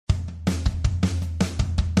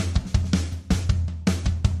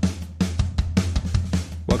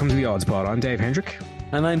Welcome to the Odds Pod. I'm Dave Hendrick.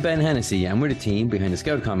 And I'm Ben Hennessy, and we're the team behind the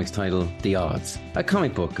Scout Comics title, The Odds, a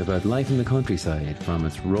comic book about life in the countryside, from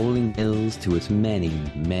its rolling hills to its many,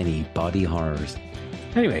 many body horrors.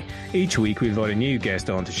 Anyway, each week we invite a new guest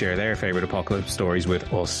on to share their favourite apocalypse stories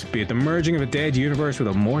with us. Be it the merging of a dead universe with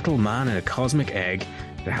a mortal man and a cosmic egg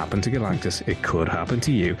that happened to Galantis, it could happen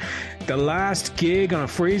to you. The last gig on a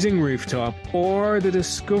freezing rooftop, or the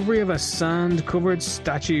discovery of a sand-covered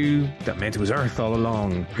statue that meant it was Earth all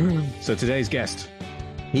along. So today's guest...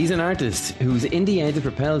 He's an artist whose indie edit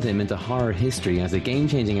propelled him into horror history as a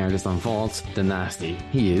game-changing artist on Vault, The Nasty.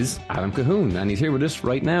 He is Adam Cahoon, and he's here with us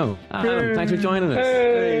right now. Adam, thanks for joining us.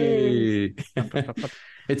 Hey.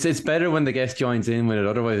 It's better when the guest joins in with it,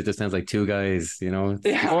 otherwise it just sounds like two guys, you know?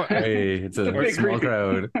 It's a small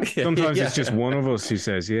crowd. Sometimes it's just one of us who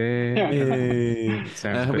says, yay.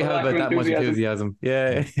 I hope we have about that much enthusiasm.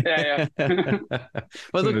 Yeah.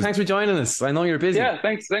 Well, look, thanks for joining us. I know you're busy. Yeah,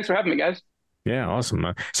 thanks for having me, guys. Yeah, awesome,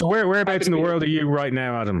 man. So whereabouts in the world are you right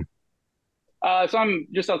now, Adam? So I'm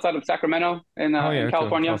just outside of Sacramento in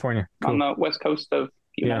California, Cool. On the west coast of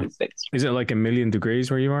the United States. Is it like 1,000,000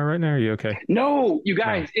 degrees where you are right now? Are you okay? No, you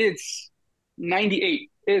guys, It's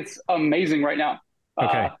 98. It's amazing right now.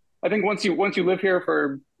 Okay. I think once you live here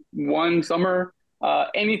for one summer,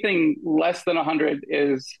 anything less than 100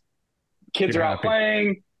 is kids You're are out happy.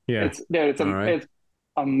 playing. Yeah. It's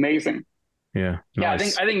amazing. Yeah. Yeah,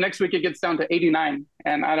 Nice. I think next week it gets down to 89,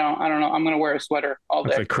 and I don't know. I'm gonna wear a sweater all day.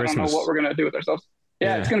 That's like I don't Christmas. know what we're gonna do with ourselves.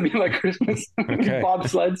 Yeah, it's gonna be like Christmas. Okay.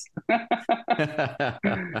 Bobsleds.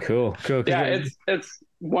 Cool. Yeah, it's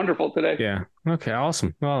wonderful today. Yeah. Okay.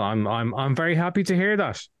 Awesome. Well, I'm very happy to hear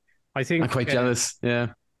that. I think I'm quite jealous. Yeah.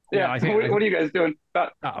 Yeah. I think. What are you guys doing?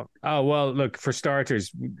 Oh well, look, for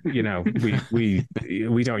starters, you know, we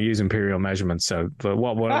don't use imperial measurements, so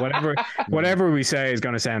whatever we say is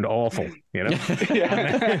going to sound awful, you know.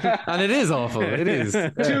 Yeah. And it is awful. It is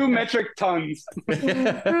 2 metric tons. Oh,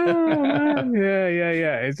 man.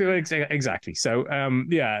 Yeah. It's exactly. So,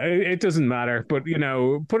 it doesn't matter. But you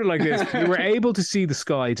know, put it like this: we were able to see the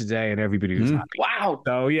sky today, and everybody was happy. Wow.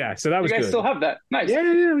 So so that was You guys good. still have that? Nice.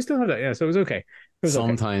 Yeah, we still have that. Yeah, so it was okay.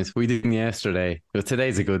 Sometimes we didn't yesterday, but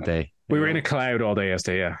today's a good day. We were in a cloud all day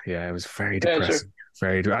yesterday. Yeah, it was very depressing.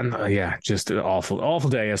 Very, just an awful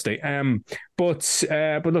day yesterday.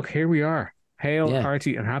 But look, here we are, hale,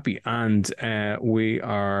 hearty, and happy, and we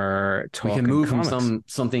are talking. We can move comics. from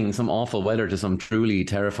some awful weather to some truly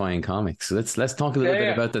terrifying comics. So let's talk a little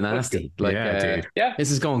bit about The Nasty. Dude.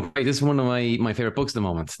 This is going great. This is one of my favorite books at the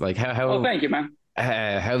moment. Like how. Oh, thank you, man.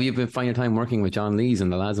 How have you been finding time working with John Lees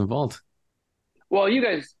and the lads involved? Well, you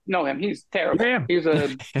guys know him. He's terrible. Yeah. He's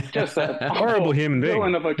just a horrible human being.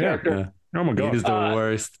 Villain of a character. Yeah. Oh my god, he is the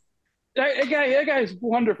worst. That guy's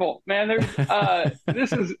wonderful, man. I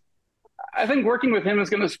think working with him is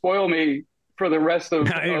going to spoil me for the rest of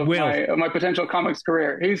my potential comics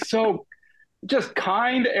career. He's so just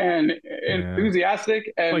kind and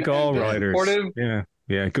enthusiastic and like all writers. Supportive.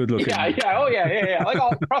 Yeah, good looking. Yeah. Like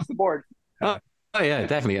all across the board. Oh yeah,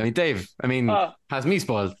 definitely. I mean, Dave. Has me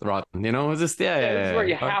spoiled rotten. You know, is this? This is where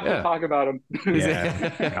you have to talk about him.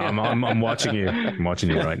 Yeah, I'm watching you. I'm watching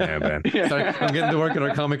you right now, Ben. Yeah. Sorry, I'm getting to work on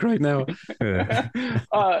our comic right now.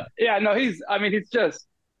 He's just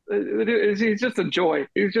a joy.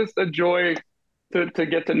 He's just a joy to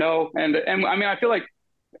get to know, and I mean, I feel like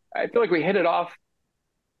we hit it off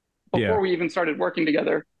before we even started working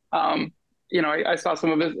together. I saw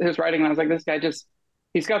some of his writing, and I was like, this guy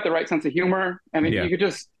he's got the right sense of humor, and you could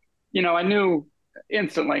just, I knew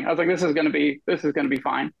instantly. I was like, this is going to be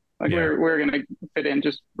fine. Like we're going to fit in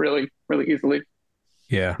just really, really easily.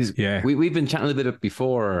 Yeah. We've been chatting a little bit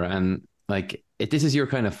before, and like this is your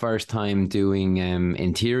kind of first time doing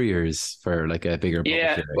interiors for like a bigger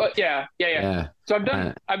publisher. Yeah. So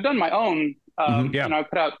I've done my own. I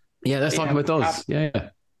put out. Yeah, let's talk about those. Yeah.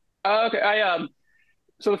 Okay.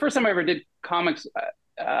 So the first time I ever did comics.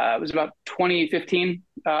 It was about 2015.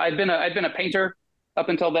 I'd been a painter up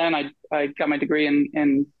until then. I got my degree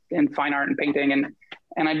in fine art and painting,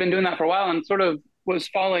 and I'd been doing that for a while, and sort of was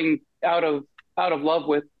falling out of love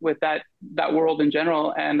with that world in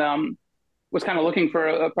general, and was kind of looking for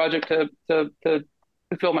a project to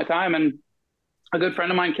fill my time. And a good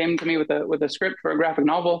friend of mine came to me with a script for a graphic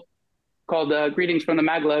novel called Greetings from the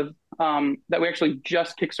Maglev that we actually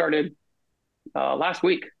just kickstarted last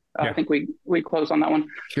week. I think we closed on that one.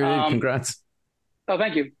 Sure did. Congrats. Oh,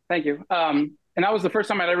 thank you. And that was the first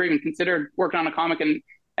time I'd ever even considered working on a comic.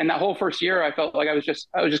 And that whole first year, I felt like I was just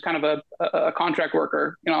kind of a contract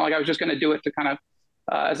worker. Like I was just going to do it to kind of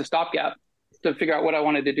as a stopgap to figure out what I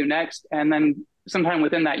wanted to do next. And then sometime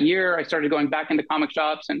within that year, I started going back into comic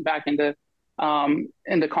shops and back into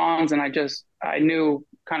into cons, and I knew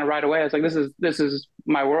kind of right away. I was like, this is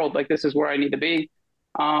my world. Like this is where I need to be.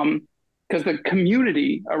 Because the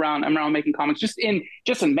community around making comics, just in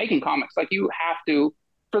making comics, like you have to,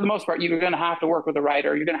 for the most part, you're going to have to work with a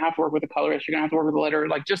writer, you're going to have to work with a colorist, you're going to have to work with a letter.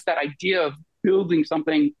 Like just that idea of building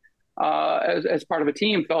something as part of a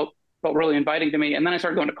team felt really inviting to me. And then I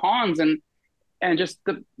started going to cons, and just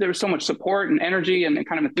there was so much support and energy and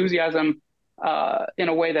kind of enthusiasm in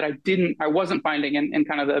a way that I wasn't finding in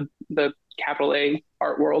kind of the capital A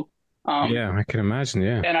art world. Yeah, I can imagine.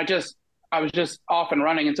 Yeah. And I was just off and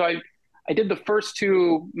running. And so I did the first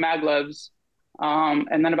two maglevs.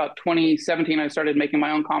 And then about 2017, I started making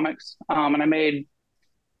my own comics. And I made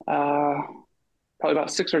probably about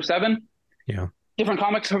 6 or 7 different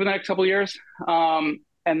comics over the next couple of years. And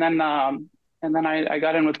then I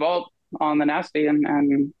got in with Vault on the Nasty,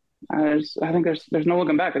 and I think there's no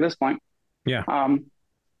looking back at this point. Yeah.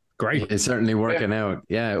 Great. It's certainly working out.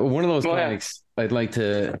 Yeah. One of those comics I'd like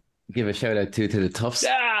to give a shout out to the Tufts.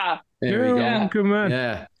 Yeah. There we go. Good man.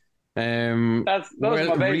 Yeah. That was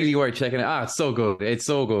my baby. Really worth checking out. It's so good. It's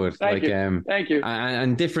so good. Thank you. Thank you.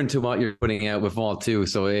 And different to what you're putting out with Vault too.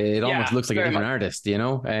 So it almost looks like a different artist, you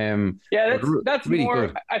know? That's really more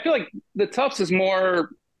good. I feel like the Tufts is more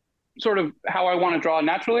sort of how I want to draw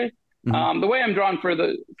naturally. Mm-hmm. The way I'm drawn for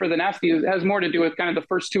the Nasty has more to do with kind of the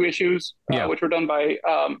first 2 issues, which were done by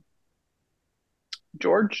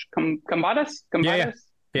George Combatis.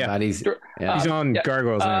 Yeah. He's on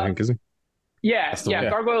Gargoyles, I think, isn't he? Yeah.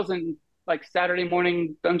 Gargoyles and like Saturday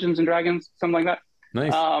Morning Dungeons and Dragons, something like that.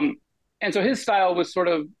 Nice. And so his style was sort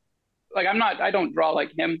of like, I don't draw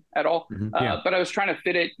like him at all. Mm-hmm. But I was trying to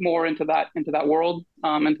fit it more into that world,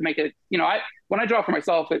 and to make it, when I draw for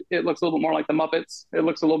myself, it looks a little bit more like the Muppets. It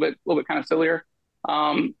looks a little bit kind of sillier.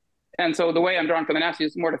 And so the way I'm drawing for the Nasty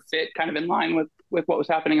is more to fit kind of in line with what was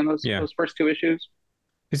happening in those first 2 issues.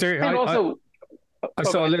 Is there, I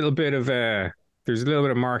saw a little bit of, there's a little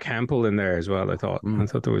bit of Mark Hempel in there as well, I thought. I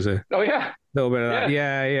thought there was a little bit of that.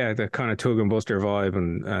 Yeah, the kind of Tug and Buster vibe,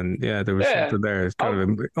 and there was something there. It's kind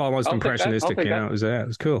of almost impressionistic, It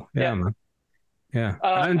was cool. Yeah, man. Yeah.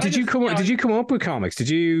 And did you come up with comics? Did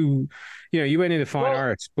you went into fine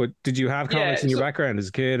arts, but did you have comics in your background as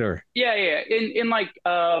a kid, or? Yeah. In like,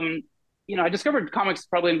 I discovered comics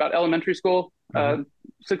probably in about elementary school,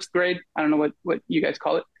 6th grade. I don't know what you guys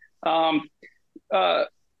call it.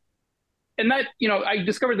 And that, I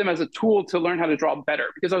discovered them as a tool to learn how to draw better,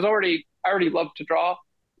 because I already loved to draw.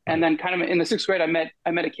 And then kind of in the 6th grade, I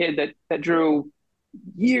met a kid that drew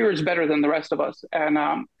years better than the rest of us.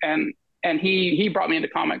 And he brought me into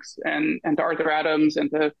comics and to Arthur Adams and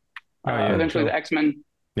to eventually the X-Men.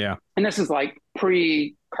 Yeah. And this is like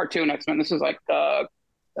pre-cartoon X-Men. This is like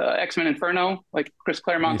X-Men Inferno, like Chris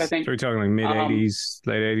Claremont, I think. So we're talking like mid-'80s,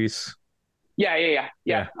 late 80s. Yeah.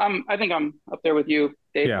 I think I'm up there with you,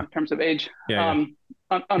 Dave, in terms of age.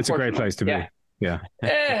 It's a great place to be. Yeah.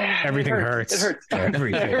 Everything hurts. It hurts.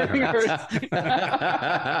 Everything hurts.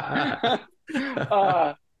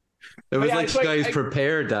 It was like you guys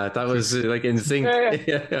prepared that. That was like in sync.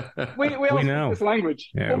 We all know this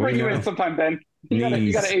language. We'll bring you in sometime, Ben.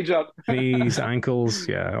 You gotta age up. Knees, ankles,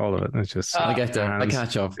 all of it. It's just I get there. I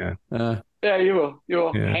catch up. Yeah, you will. You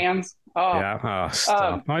will. Yeah. Hands.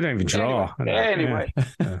 Stop. I don't even draw. Anyway.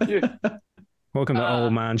 Welcome to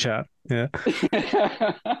old man chat. Yeah.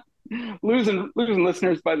 losing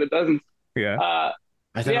listeners by the dozens. Yeah.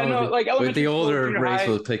 I don't know. Like the older race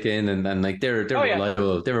will click in, and like they're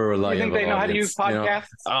reliable. They're a reliable. You think they know how to use podcasts?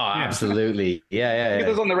 Absolutely. Yeah. Get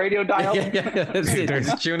those on the radio dial.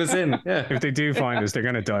 Tune us in. Yeah. If they do find us, they're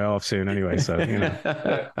going to die off soon anyway. So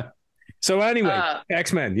So anyway,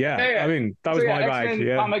 X-Men. I mean, that was my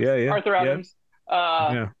bag. Comics, Arthur Adams.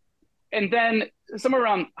 And then somewhere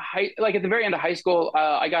around at the very end of high school,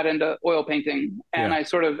 I got into oil painting, and I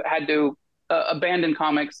sort of had to abandon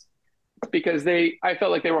comics because I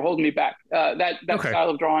felt like they were holding me back. That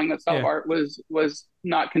style of drawing, that style of art was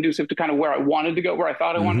not conducive to kind of where I wanted to go, where I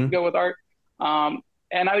thought I wanted to go with art. And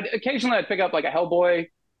I'd pick up like a Hellboy,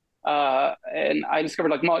 and I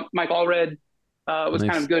discovered like Mike Allred was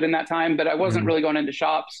kind of good in that time, but I wasn't really going into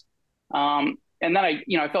shops. And then I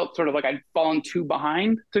felt sort of like I'd fallen too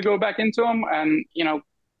behind to go back into them, and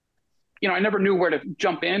I never knew where to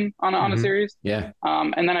jump in on a series. Yeah.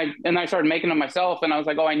 And then I started making them myself, and I was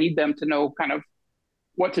like, I need them to know kind of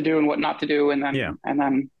what to do and what not to do, and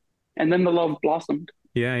then the love blossomed.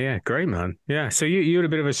 Yeah, great, man. Yeah, so you had a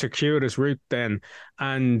bit of a circuitous route then,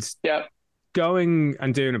 and going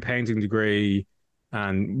and doing a painting degree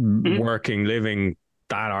and living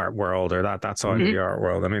that art world or that side of the art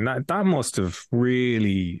world. I mean, that must have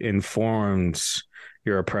really informed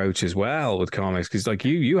your approach as well with comics, because like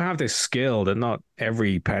you have this skill that not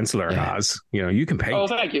every penciler has. You know, you can paint. Oh,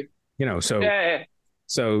 thank you. You know, so Yeah.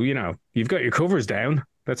 so you know you've got your covers down.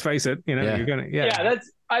 Let's face it. You know, you're gonna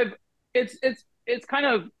It's kind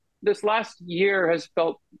of, this last year has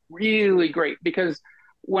felt really great, because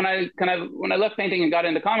when I left painting and got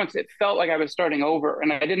into comics, it felt like I was starting over,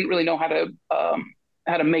 and I didn't really know how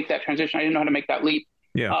to make that transition. I didn't know how to make that leap.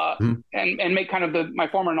 And make kind of my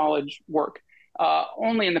former knowledge work.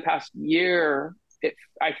 Only in the past year,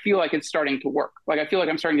 I feel like it's starting to work. Like I feel like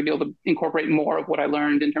I'm starting to be able to incorporate more of what I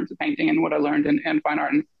learned in terms of painting and what I learned in fine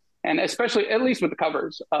art, and especially at least with the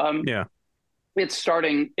covers. It's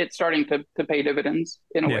starting to pay dividends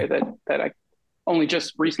in a way that I only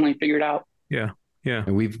just recently figured out. Yeah.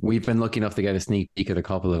 And we've been lucky enough to get a sneak peek at a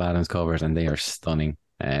couple of Adam's covers, and they are stunning.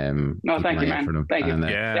 No, thank you, man. Thank you.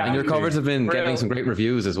 And your covers have been getting some great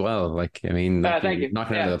reviews as well. Like, I mean, thank you.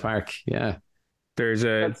 Knocking it out of the park. Yeah. There's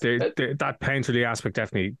that painterly aspect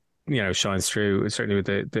definitely, you know, shines through, certainly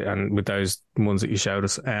with and with those ones that you showed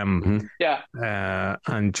us. And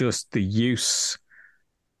just the use.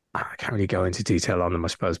 I can't really go into detail on them, I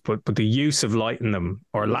suppose, but the use of light in them,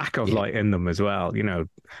 or lack of light in them as well. You know,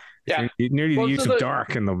 nearly the use of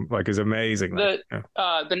dark in them, like, is amazing.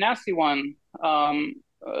 The nasty one.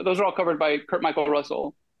 Those are all covered by Kurt Michael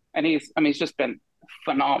Russell, and he's just been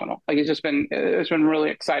phenomenal. Like it's been really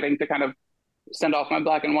exciting to kind of send off my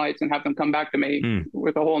black and whites and have them come back to me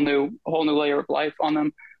with a whole new layer of life on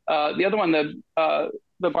them. The other one, the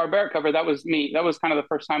barbaric cover, that was me. That was kind of the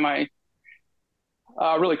first time I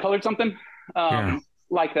really colored something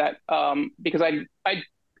like that, because I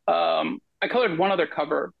colored one other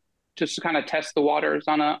cover just to kind of test the waters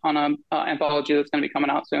on a anthology that's going to be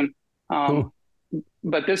coming out soon. Cool.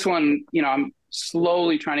 But this one, you know, I'm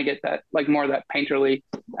slowly trying to get that, like, more of that painterly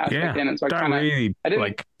aspect in. And so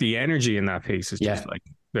like the energy in that piece is just like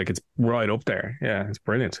it's right up there. Yeah, it's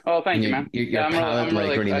brilliant. Oh, thank you, man. Your palette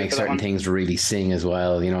really makes certain things really sing as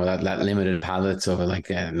well. You know, that limited palette, so like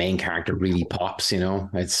the main character really pops. You know,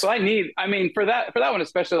 it's. Well, for that one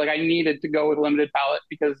especially, like I needed to go with limited palette,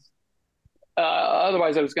 because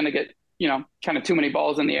otherwise I was going to get, you know, kind of too many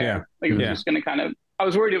balls in the air. Like it was just going to I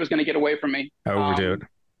was worried it was going to get away from me. Overdo it.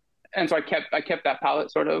 And so I kept that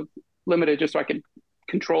palette sort of limited, just so I could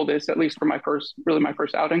control this, at least for my first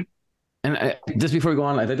outing. And just before we go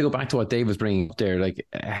on, I'd like to go back to what Dave was bringing up there. Like,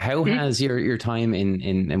 how has your time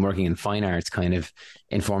in working in fine arts kind of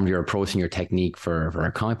informed your approach and your technique for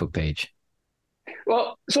a comic book page?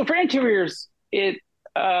 Well, so for interiors, it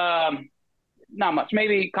not much.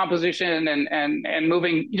 Maybe composition and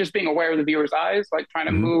moving, just being aware of the viewer's eyes, like trying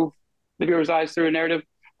to move the viewer's eyes through a narrative.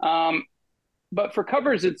 But for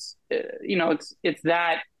covers, it's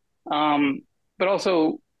that, but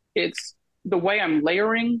also it's the way I'm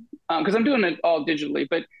layering, because I'm doing it all digitally,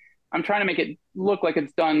 but I'm trying to make it look like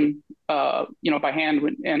it's done, by hand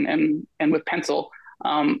and with pencil.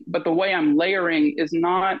 But the way I'm layering is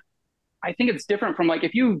not. I think it's different from, like,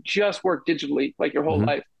 if you just work digitally like your whole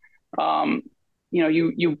life.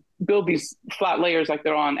 You build these flat layers like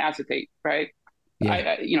they're on acetate, right?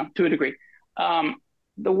 Yeah. To a degree.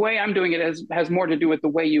 The way I'm doing it has more to do with the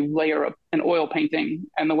way you layer up an oil painting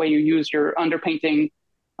and the way you use your underpainting.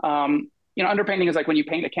 Underpainting is like when you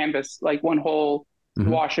paint a canvas, like one whole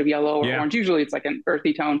wash of yellow or orange. Usually it's like an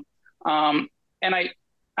earthy tone. And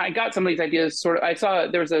I got some of these ideas sort of. I saw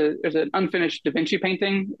there's an unfinished Da Vinci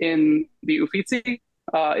painting in the Uffizi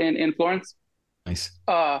in Florence. Nice.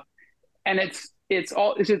 And it's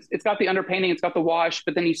got the underpainting, it's got the wash,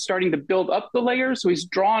 but then he's starting to build up the layers. So he's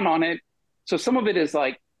drawn on it. So some of it is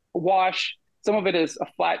like a wash, some of it is a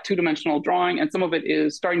flat 2-dimensional drawing, and some of it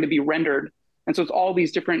is starting to be rendered. And so it's all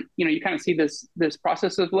these different, you kind of see this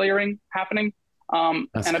process of layering happening. And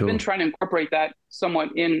cool. I've been trying to incorporate that somewhat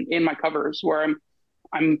in my covers, where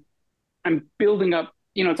I'm building up,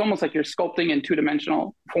 it's almost like you're sculpting in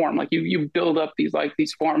 2-dimensional form. Like you build up these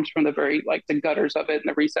forms from the very, like, the gutters of it and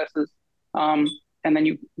the recesses. And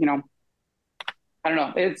then I don't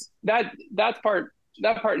know, it's that part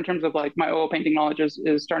in terms of, like, my oil painting knowledge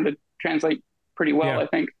is starting to translate pretty well, I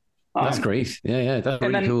think. That's great. Yeah, that's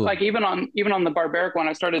really cool. Like even on the barbaric one,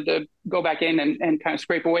 I started to go back in and kind of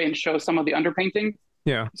scrape away and show some of the underpainting.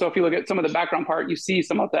 Yeah. So if you look at some of the background part, you see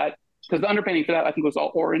some of that, because the underpainting for that, I think, was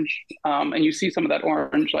all orange, and you see some of that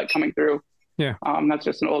orange, like, coming through. Yeah. That's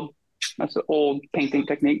just an old painting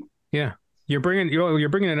technique. Yeah. You're bringing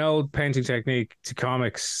an old painting technique to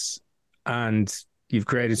comics, and you've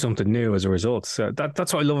created something new as a result. So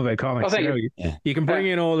that's what I love about comics. Oh, thank you. You can bring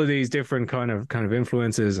in all of these different kind of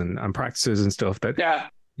influences and practices and stuff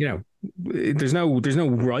that you know, there's no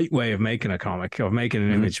right way of making a comic, of making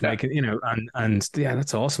an image, making, you know, and yeah,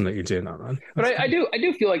 that's awesome that you're doing that, man. But I do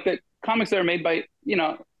feel like that comics that are made by, you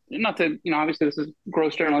know, not to, you know, obviously this is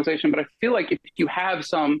gross generalization, but I feel like if you have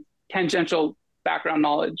some tangential background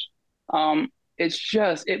knowledge,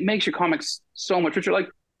 it makes your comics so much richer. Like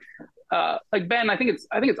Ben, I think it's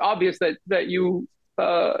obvious that you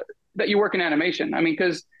work in animation. I mean,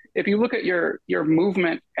 because if you look at your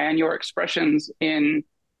movement and your expressions in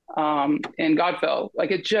Godfell, like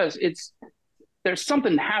there's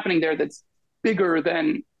something happening there that's bigger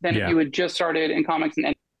than if you had just started in comics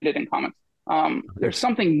and ended in comics. There's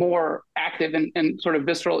something more active and sort of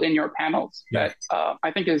visceral in your panels that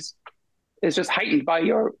I think is just heightened by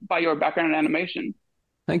your background in animation.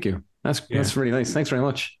 Thank you. That's really nice. Thanks very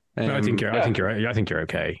much. No, I think you're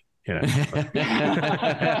okay. You know,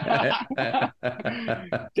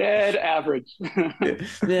 dead average.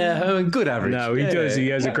 Good average. No, he does. He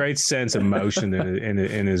has a great sense of motion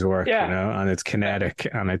in his work, you know, and it's kinetic,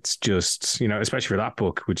 and it's just, you know, especially for that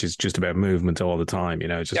book, which is just about movement all the time. You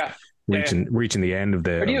know, just reaching the end of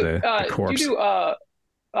the corpse. Do you do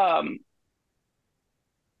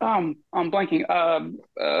I'm blanking.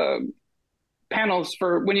 Panels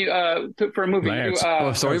for when you for a movie.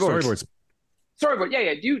 Storyboards. Storyboard,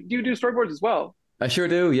 yeah. Do you do storyboards as well? I sure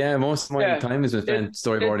do. Yeah, most of my time is spent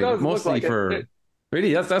storyboarding, mostly for.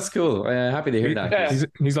 Really, that's cool. Happy to hear that. Yeah.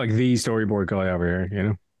 He's like the storyboard guy over here, you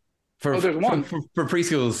know. There's one for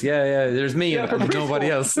preschools. Yeah. There's me and nobody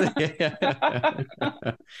else. Well,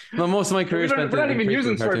 most of my career spent. We're not even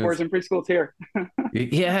using storyboards in preschools here.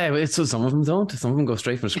 So some of them don't. Some of them go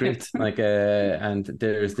straight from script. And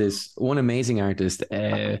there's this one amazing artist.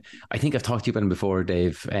 I think I've talked to you about him before,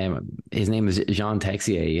 Dave. His name is Jean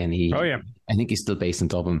Texier, and I think he's still based in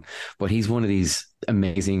Dublin, but he's one of these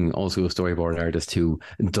amazing old school storyboard artist who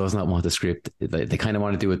does not want the script. They kind of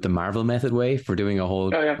want to do it the Marvel method way for doing a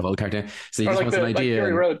whole cartoon. So he just wants an idea. Like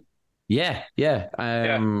Fury Road.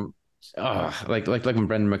 Like when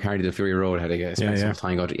Brendan McCarthy did Fury Road, had to spend some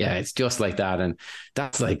time going. Yeah, it's just like that, and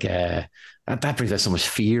that's like that brings out so much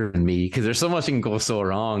fear in me, because there's so much that can go so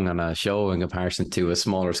wrong on a show in comparison to a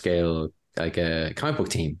smaller scale, like a comic book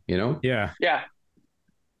team. You know? Yeah.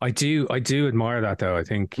 I do admire that, though. I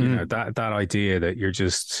think, you know, that idea that you're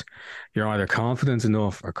either confident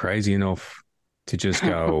enough or crazy enough to just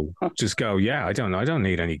go, yeah, I don't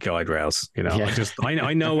need any guide rails, you know.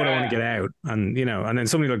 I know what I want to get out, and you know, and then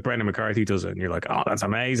somebody like Brendan McCarthy does it, and you're like, oh, that's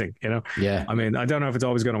amazing, you know. Yeah. I mean, I don't know if it's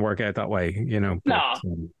always going to work out that way, you know. But,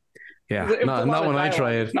 not when I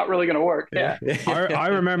try it. It's not really going to work. Yeah. I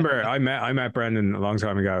remember I met Brendan a long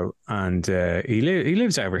time ago, and he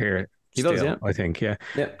lives over here. He does, yeah. I think, yeah.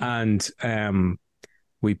 And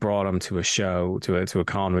we brought him to a show, to a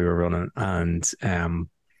con we were running, and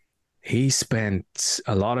he spent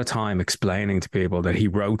a lot of time explaining to people that he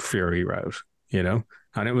wrote Fury Road, you know.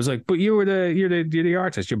 And it was like, but you're the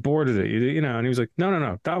artist, you're bored of it, you know. And he was like,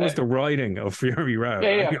 no, that was the writing of Fury Road.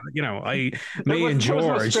 Yeah. You know, me and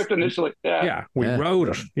George, script initially. we wrote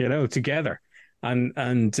it, you know, together, and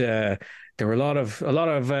there were a lot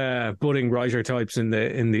of budding writer types in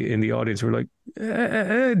the audience who were like,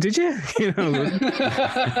 did you? You know,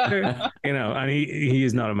 you know, and he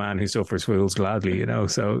is not a man who suffers fools gladly, you know.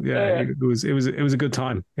 So it was a good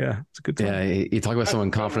time. Yeah, it's a good time. Yeah, you talk about someone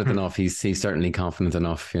confident enough. He's certainly confident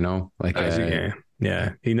enough, you know. Like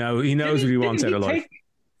he knows what he wants out of life.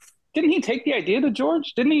 Didn't he take the idea to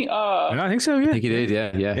George? Didn't he? I think so. Yeah, I think he did.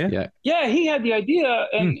 Yeah. Yeah, he had the idea,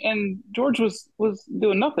 and George was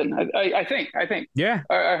doing nothing. I think. Yeah,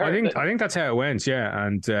 I think that's how it went. Yeah,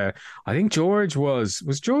 and I think George was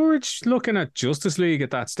George looking at Justice League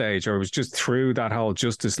at that stage, or was just through that whole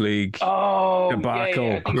Justice League debacle.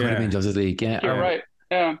 Yeah. It could have been Justice League. Yeah, you're right.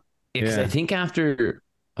 Yeah, because I think after.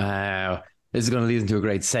 This is going to lead into a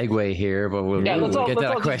great segue here, but we'll get to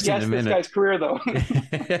that question in a minute. This guy's career, though.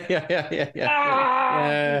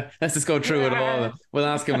 Yeah. Let's just go through it all. We'll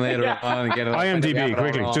ask him later on and get it. IMDb,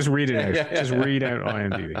 quickly. Just read it out. Just read out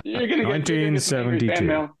IMDb. You're going to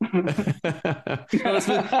 1972.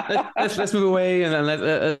 Let's move away and then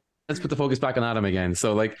let's put the focus back on Adam again.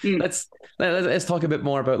 So, let's talk a bit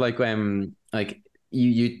more about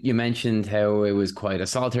You mentioned how it was quite a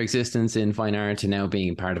solitary existence in fine art to now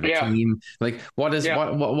being part of a team. Like, what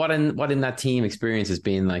in that team experience has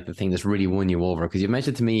been like the thing that's really won you over? Because you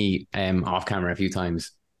mentioned to me off camera a few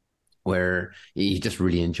times where you just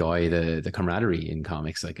really enjoy the camaraderie in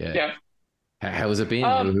comics. Like, how has it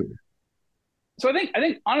been? So I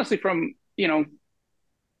think honestly, from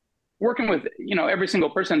working with every single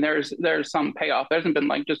person, there's some payoff. There hasn't been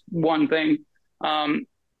like just one thing.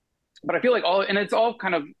 But I feel like it's all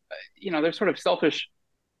kind of, they're sort of selfish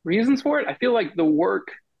reasons for it. I feel like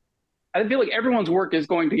everyone's work is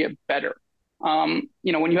going to get better. When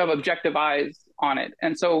you have objective eyes on it.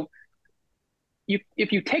 And so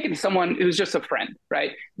if you take it to someone who's just a friend,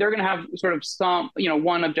 right, they're going to have sort of some,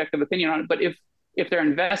 one objective opinion on it. But if they're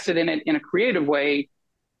invested in it in a creative way,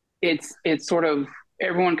 it's sort of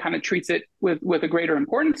everyone kind of treats it with a greater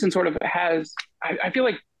importance and sort of has, I feel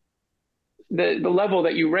like the level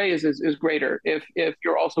that you raise is greater if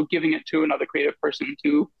you're also giving it to another creative person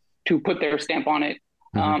to put their stamp on it.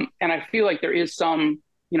 Mm-hmm. And I feel like there is some,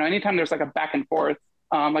 anytime there's like a back and forth,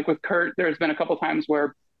 like with Kurt, there's been a couple times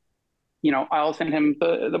where, I'll send him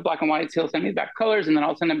the black and whites, he'll send me back colors, and then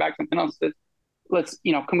I'll send him back something else that let's,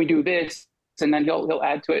 can we do this? And then he'll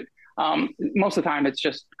add to it. Most of the time it's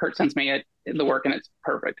just Kurt sends me the work and it's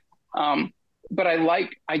perfect. But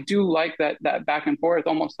I do like that back and forth,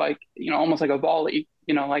 almost like a volley,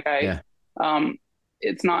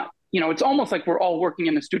 it's not, it's almost like we're all working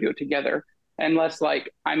in the studio together, unless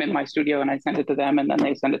like I'm in my studio and I send it to them and then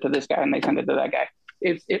they send it to this guy and they send it to that guy.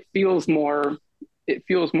 It feels more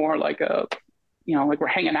like like we're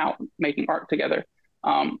hanging out making art together,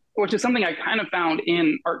 which is something I kind of found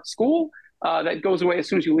in art school. That goes away as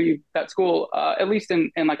soon as you leave that school, at least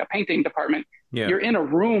in like a painting department. Yeah. You're in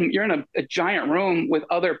a giant room with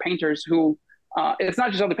other painters who, it's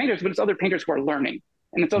not just other painters, but it's other painters who are learning,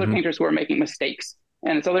 and it's other mm-hmm. painters who are making mistakes,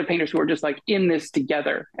 and it's other painters who are just like in this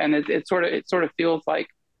together. And it sort of feels like,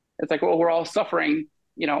 it's like, well, we're all suffering,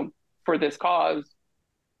 for this cause.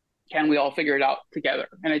 Can we all figure it out together?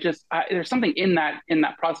 And it just, there's something in that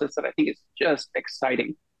process that I think is just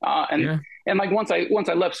exciting. And like once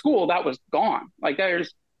I left school, that was gone. Like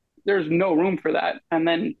there's no room for that. And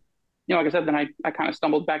then, like I said, then I kind of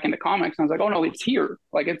stumbled back into comics, and I was like, oh no, it's here.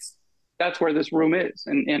 Like that's where this room is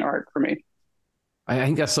in art for me. I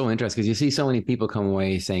think that's so interesting, because you see so many people come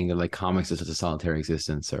away saying that like comics is such a solitary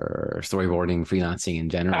existence, or storyboarding, freelancing in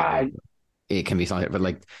general. It can be solitary, but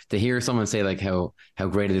like to hear someone say like how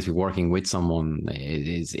great it is to be working with someone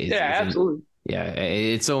is absolutely. Yeah,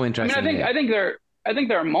 it's so interesting. I mean, I think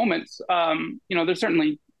there are moments, there's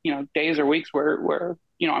certainly, days or weeks where,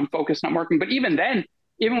 I'm focused and I'm working, but even then,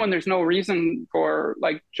 even when there's no reason for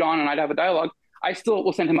like John and I to have a dialogue, I still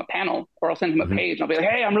will send him a panel, or I'll send him a mm-hmm. page. And I'll be like,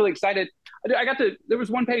 hey, I'm really excited. There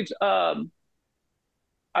was one page, I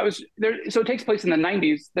was there. So it takes place in the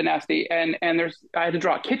 90s, the Nasty. And I had to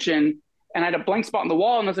draw a kitchen, and I had a blank spot on the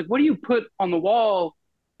wall. And I was like, what do you put on the wall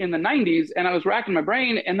in the 90s? And I was racking my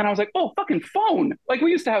brain, and then I was like, oh, fucking phone. Like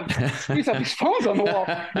we used to have these phones on the wall.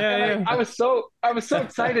 Yeah. I was so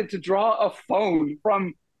excited to draw a phone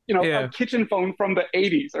from, a kitchen phone from the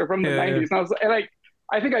 80s or from the 90s. And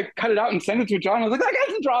I think I cut it out and sent it to John. I was like, I got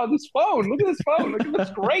to draw this phone. Look at this phone. Look, it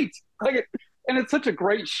looks great. And it's such a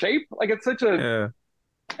great shape. Like it's such a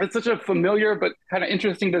familiar but kind of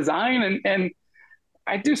interesting design. And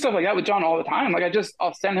I do stuff like that with John all the time. Like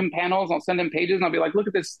I'll send him panels, I'll send him pages, and I'll be like, look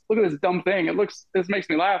at this dumb thing. This makes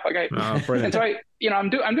me laugh. And so I'm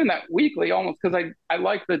doing that weekly almost, because I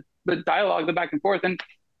like the dialogue, the back and forth. And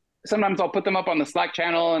sometimes I'll put them up on the Slack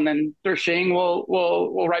channel, and then Shing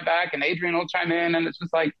will write back, and Adrian will chime in, and it's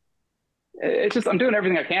just like, I'm doing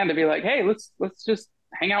everything I can to be like, hey, let's just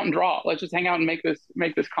hang out and draw. Let's just hang out and make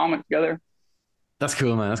this comic together. That's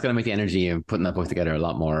cool, man. That's gonna make the energy of putting that book together a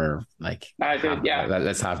lot more like. Yeah.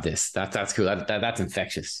 Let's have this. That's cool. That's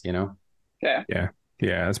infectious. Yeah.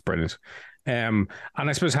 That's brilliant. And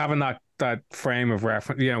I suppose having that frame of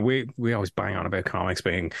reference. We always bang on about comics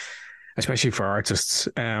being, especially for artists,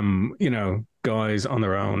 guys on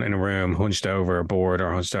their own in a room, hunched over a board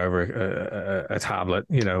or hunched over a tablet,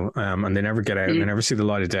 and they never get out, and they never see the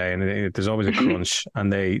light of day, and there's always a crunch,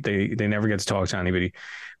 and they never get to talk to anybody.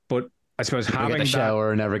 But I suppose having the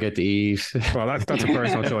shower, never get to eat. Well, that's a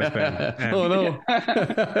personal choice, Ben. Oh no!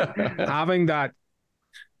 Having that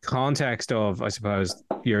context of, I suppose,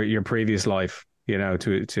 your previous life,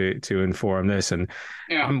 to inform this, and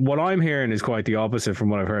what I'm hearing is quite the opposite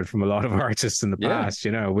from what I've heard from a lot of artists in the past.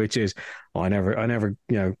 Which is, I never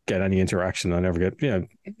get any interaction. I never get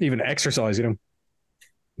even exercise.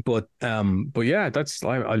 But yeah, that's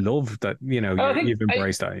I love that. You've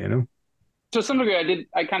embraced that. To some degree,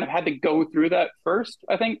 I kind of had to go through that first,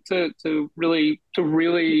 I think, to really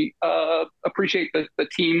appreciate the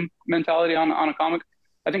team mentality on a comic.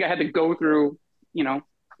 I think I had to go through,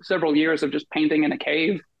 several years of just painting in a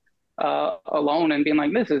cave alone and being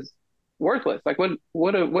like, this is worthless. Like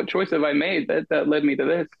what choice have I made that led me to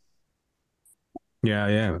this?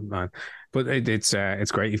 Yeah, man. But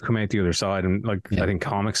it's great you've come out the other side, and I think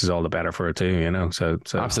comics is all the better for it too, So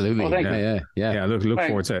absolutely. Look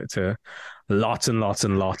forward to lots and lots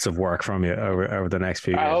and lots of work from you over the next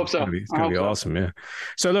few years. I hope so. It's going to be awesome. Yeah.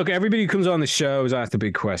 So look, everybody who comes on the show is asked the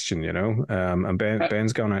big question, and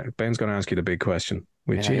Ben's gonna ask you the big question,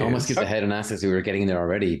 which I almost skipped ahead and asked us, we were getting there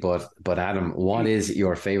already. But Adam, what is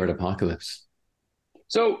your favorite apocalypse?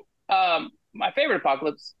 So my favorite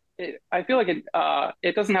apocalypse, I feel like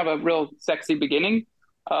it doesn't have a real sexy beginning,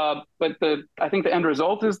 but I think the end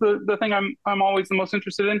result is the thing I'm always the most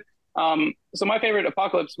interested in. So my favorite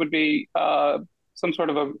apocalypse would be some sort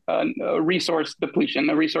of a resource depletion,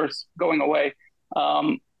 a resource going away.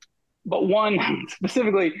 But one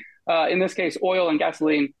specifically, in this case, oil and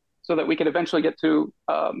gasoline, so that we could eventually get to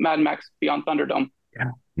Mad Max Beyond Thunderdome.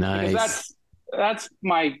 Yeah, nice. Because that's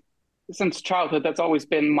since childhood, that's always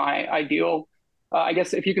been my ideal. I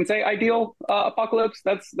guess if you can say ideal apocalypse,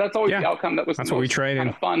 that's always the outcome that was that's what we trade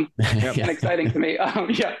in. Fun and exciting to me.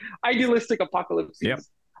 Idealistic apocalypse. Yep.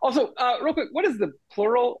 Also, real quick, what is the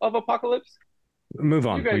plural of apocalypse? Move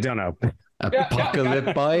on. We don't know.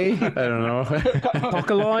 Apocalypse? I don't know.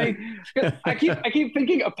 Apocalypse? I keep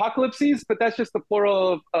thinking apocalypses, but that's just the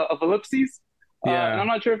plural of ellipses. Yeah, and I'm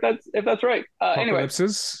not sure if that's right. Anyway,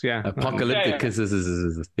 yeah, apocalyptic.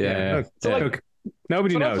 Yeah. So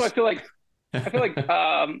nobody knows. Also, I feel like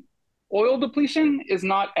oil depletion is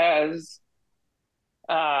not as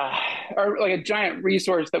or like a giant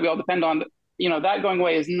resource that we all depend on. That going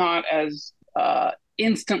away is not as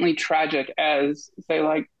instantly tragic as, say,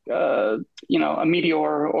 like a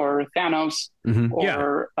meteor or Thanos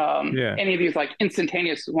or any of these like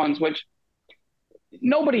instantaneous ones, which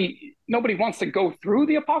nobody wants to go through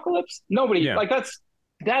the apocalypse. Like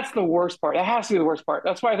that's the worst part. It has to be the worst part.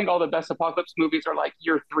 That's why I think all the best apocalypse movies are like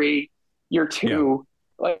year 3, year 2.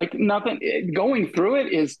 Like nothing going through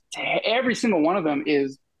it is every single one of them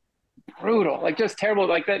is brutal, like just terrible.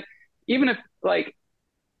 Like that, even if like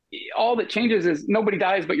all that changes is nobody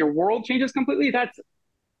dies, but your world changes completely. It's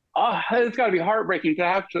got to be heartbreaking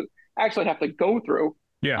to actually have to go through.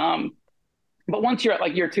 Yeah. But once you're at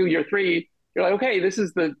like year 2, year 3, you're like, okay, this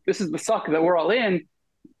is the suck that we're all in.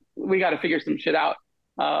 We got to figure some shit out.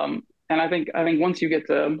 And I think once you get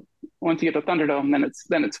to Thunderdome,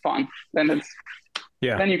 then it's fun. Then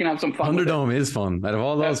you can have some fun. Thunderdome is fun. Out of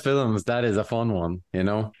all those films, that is a fun one.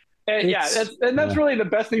 That's really the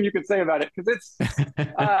best thing you could say about it, because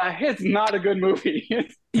it's not a good movie.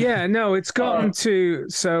 It's gotten to,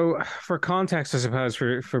 so for context, I suppose,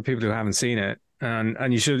 for people who haven't seen it,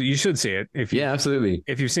 and you should see it absolutely.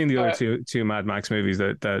 If you've seen the other two Mad Max movies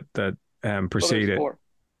that precede it. 4.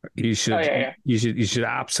 You should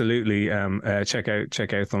absolutely check out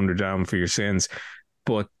Thunderdome for your sins.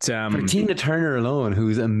 But for Tina Turner alone,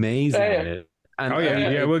 who's amazing at it. And,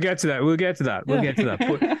 we'll get to that.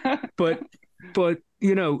 But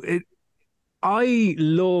I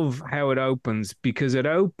love how it opens, because it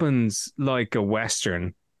opens like a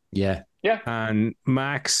Western. Yeah. And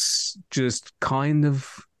Max just kind of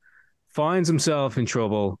finds himself in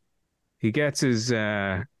trouble. He gets his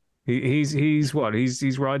he's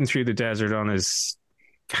riding through the desert on his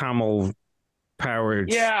camel powered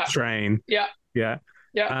train. Yeah.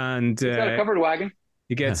 And he's got a covered wagon.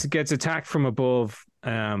 He gets attacked from above,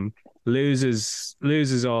 loses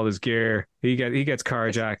all his gear. He gets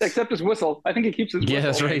carjacked. Except his whistle. I think he keeps his whistle. Yeah,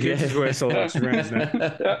 that's right. He keeps his whistle. That's right, isn't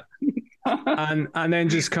it? And then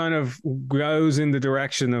just kind of goes in the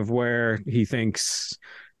direction of where he thinks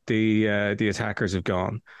the attackers have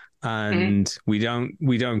gone. And we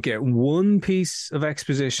don't get one piece of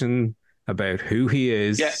exposition about who he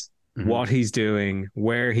is. What he's doing,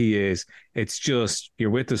 where he is. It's just, you're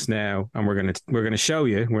with us now, and we're gonna show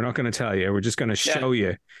you. We're not gonna tell you. We're just gonna show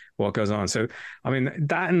you what goes on. So, I mean,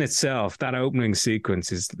 that in itself, that opening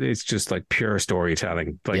sequence it's just like pure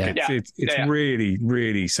storytelling. Like it's really,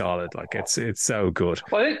 really solid. Like it's so good.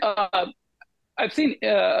 Well, I think I've seen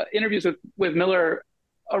interviews with Miller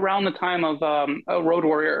around the time of a Road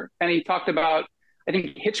Warrior, and he talked about, I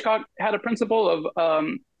think Hitchcock had a principle of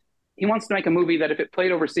he wants to make a movie that if it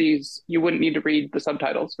played overseas, you wouldn't need to read the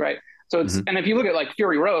subtitles, right? So it's and if you look at like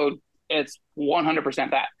Fury Road, it's 100%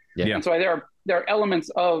 that. Yeah. And so there are elements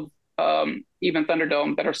of even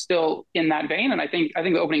Thunderdome that are still in that vein, and I think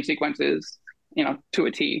the opening sequence is to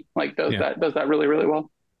a T, like does that really, really well.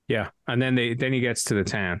 Yeah, and then he gets to the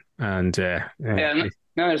town, and there's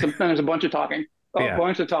a bunch of talking. A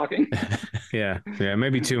bunch of talking. yeah,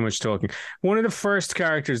 maybe too much talking. One of the first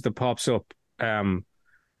characters that pops up.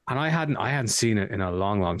 And I hadn't seen it in a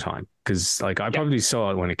long, long time, because like I probably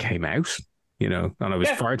saw it when it came out, and I was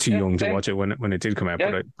far too young to watch it when it did come out.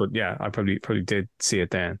 But I probably did see it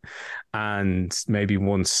then, and maybe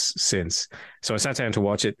once since. So I sat down to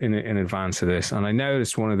watch it in advance of this, and I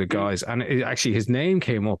noticed one of the guys, and actually his name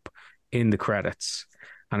came up in the credits,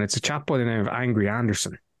 and it's a chap by the name of Angry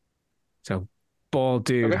Anderson. So, bald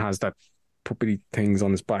dude has that puppety things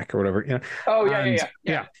on his back or whatever. Yeah. Oh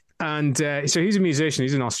yeah. And so he's a musician.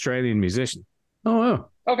 He's an Australian musician. Oh, wow.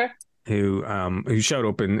 Okay. Who showed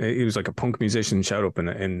up he was like a punk musician, showed up in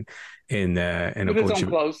a bunch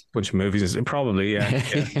of movies. Probably,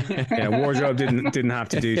 yeah. Wardrobe didn't have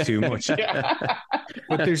to do too much.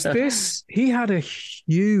 But there's this. He had a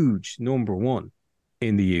huge number one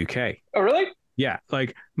in the UK. Oh, really? Yeah,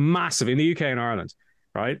 like massive in the UK and Ireland.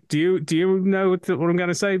 Right? Do you know what I'm going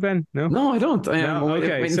to say, Ben? No, I don't.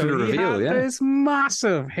 Okay, so the reveal. This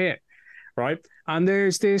massive hit, right? And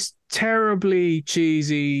there's this terribly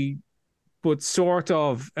cheesy but sort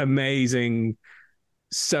of amazing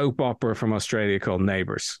soap opera from Australia called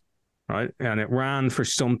Neighbours, right? And it ran for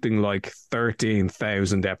something like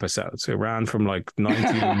 13,000 episodes. It ran from like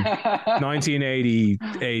 1980,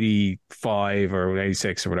 85 or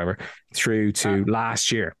 86 or whatever through to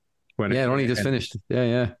last year. When it only just finished.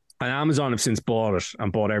 Yeah. And Amazon have since bought it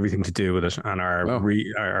and bought everything to do with it and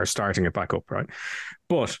are starting it back up, right?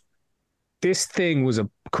 But this thing was a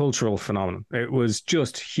cultural phenomenon. It was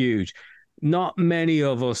just huge. Not many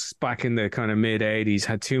of us back in the kind of mid 80s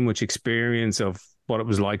had too much experience of what it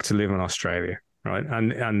was like to live in Australia, right?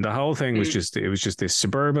 And the whole thing was just this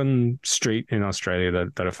suburban street in Australia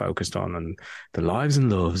that it focused on and the lives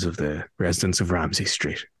and loves of the residents of Ramsay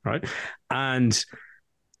Street, right?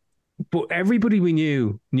 But everybody we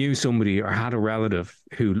knew somebody or had a relative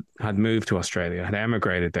who had moved to Australia, had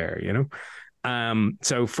emigrated there, you know?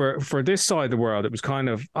 So for this side of the world, it was kind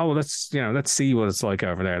of, let's see what it's like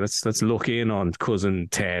over there. Let's look in on cousin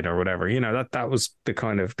Ted or whatever. You know, that was the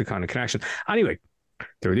kind of connection. Anyway,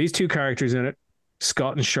 there were these two characters in it,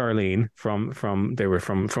 Scott and Charlene from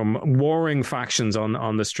warring factions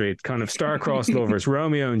on the street, kind of star-crossed lovers,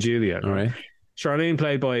 Romeo and Juliet. All right. Charlene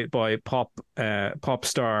played by pop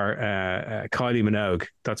star Kylie Minogue.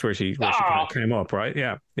 That's where she kind of came up, right?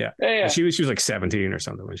 Yeah. She was like 17 or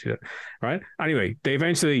something when she did, right? Anyway, they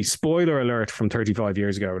eventually, spoiler alert from 35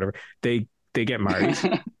 years ago or whatever, they get married.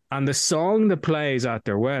 And the song that plays at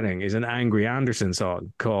their wedding is an Angry Anderson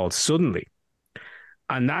song called Suddenly.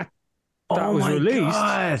 And that was released.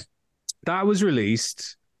 God. That was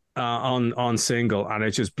released on single, and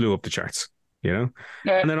it just blew up the charts. You know,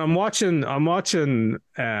 and then I'm watching Thunderdome,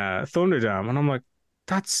 and I'm like,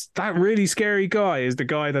 that really scary guy is the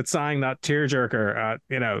guy that sang that tearjerker at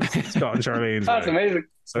Scott and Charlene's. That's amazing.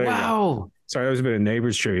 So, wow. Sorry, that was a bit of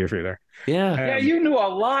Neighbours trivia for you there. Yeah, you knew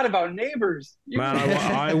a lot about Neighbours.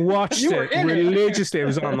 I watched it religiously. It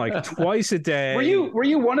was on like twice a day. Were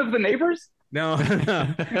you one of the neighbors? No,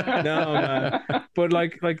 man. But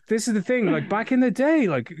like this is the thing. Like back in the day,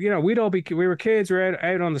 we were kids, we were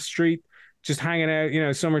out on the street, just hanging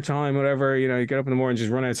out, summertime, whatever, you get up in the morning,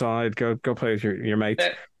 just run outside, go play with your mates.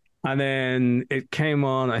 And then it came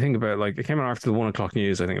on, I think it came on after the 1 o'clock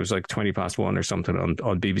news. I think it was like 20 past 1 or something on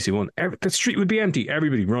BBC One. The street would be empty.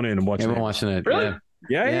 Everybody run in and watch it. Everyone watching it. Really?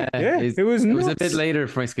 Yeah. It was a bit later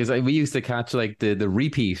for us because we used to catch like the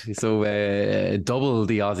repeat. So double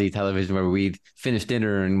the Aussie television where we'd finish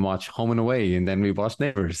dinner and watch Home and Away, and then we watched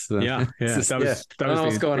Neighbours. So that was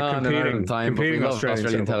what's going on in our time. Competing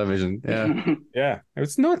Australian television. Yeah, yeah, it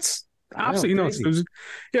was nuts. Absolutely nuts. It was,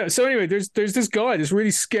 So anyway, there's this guy, this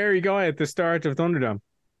really scary guy at the start of Thunderdome.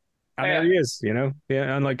 And there he is,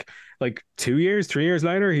 and like 3 years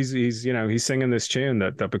later, he's singing this tune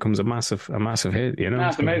that becomes a massive hit.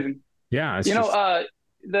 That's amazing. Yeah,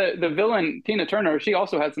 the villain Tina Turner, she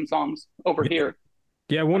also had some songs over here.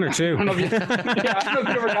 Yeah, one or two. I don't know if you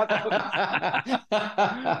ever got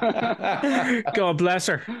that. God bless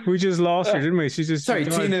her. We just lost her, didn't we? She just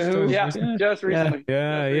Tina who? Yeah, just recently.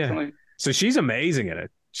 Yeah. So she's amazing in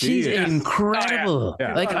it. She's incredible.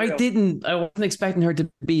 Yeah. Like I wasn't expecting her to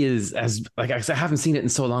be as like I haven't seen it in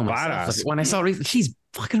so long myself. Like, when I saw her, she's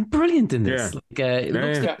fucking brilliant in this. It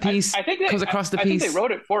looks the piece. I think comes across the piece. I think they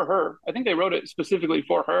wrote it for her. I think they wrote it specifically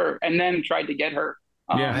for her, and then tried to get her.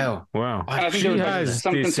 Wow. And I think there was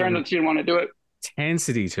some concern that she didn't want to do it.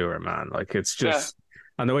 Intensity to her, man. Like it's just,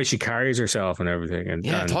 and the way she carries herself and everything. And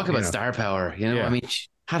talk about star power. I mean, she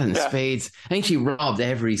had it in spades. I think she robbed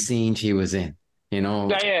every scene she was in.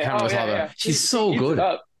 She's so good.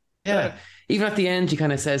 Yeah. Even at the end, she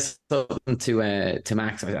kind of says something to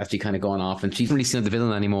Max as she kind of going off, and she doesn't really see the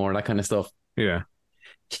villain anymore, that kind of stuff. Yeah.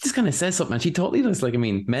 She just kind of says something, and she totally does. Like, I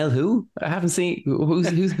mean, Mel who? I haven't seen who's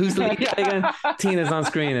the lead guy again? Tina's on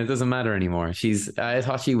screen, and it doesn't matter anymore. I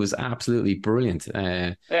thought she was absolutely brilliant.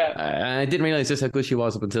 I didn't realize just how good she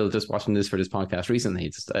was up until just watching this for this podcast recently.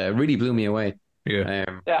 It just really blew me away.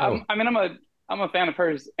 I'm I'm a fan of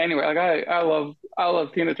hers anyway. Like I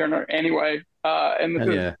love Tina Turner anyway. And this Hell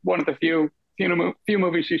is yeah. one of the few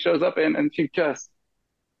movies she shows up in, and she just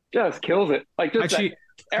kills it. Like just Had that she had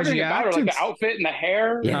everything she about her, like acted? the outfit and the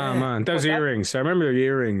hair. Oh Yeah. man, those What's that? earrings! I remember the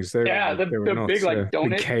earrings. Yeah, They were the big nuts. like Big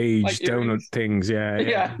donut cage like donut earrings. things. Yeah,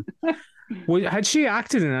 yeah. Yeah. Well, had she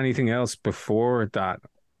acted in anything else before that?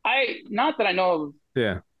 I not that I know of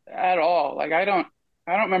Yeah, at all. Like I don't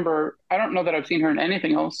remember. I don't know that I've seen her in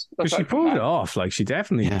anything else because she aside from pulled it that. off. Like she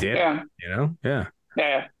definitely Yeah. did it. Yeah, You know? Yeah,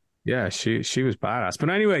 yeah, yeah. She was badass. But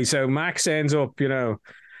anyway, so Max ends up,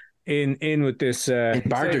 in with this In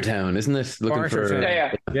Bartertown, isn't it? Looking Barter for yeah,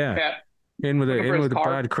 town. yeah, Yeah, yeah. in Looking for his with a car.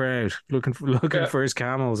 bad crowd, looking Yeah, for his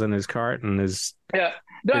camels and his cart and his yeah.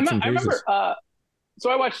 No, bits and I remember. pieces. So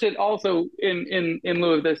I watched it also in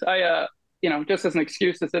lieu of this. Just as an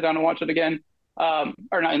excuse to sit down and watch it again.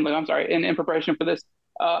 Or not in lieu. I'm sorry. In preparation for this.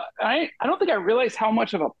 I don't think I realized how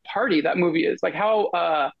much of a party that movie is. Like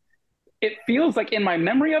how it feels like in my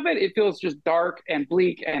memory of it, it feels just dark and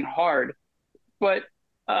bleak and hard. But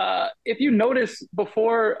if you notice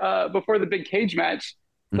before the big cage match,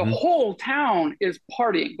 the hmm whole town is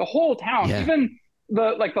partying. The whole town, Yeah. even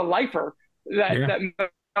the lifer Yeah, that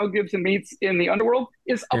Mel Gibson meets in the underworld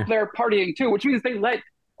is up yeah, there partying too, which means they let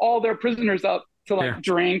all their prisoners up to yeah, like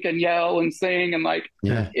drink and yell and sing and like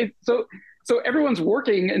yeah, Yeah. it. So everyone's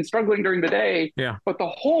working and struggling during the day, yeah. but the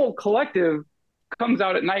whole collective comes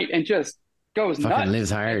out at night and just goes Fucking nuts.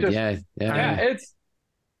 lives And hard. just Yeah. yeah, Yeah.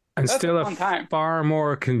 And that's a still a fun time. far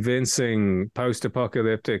more convincing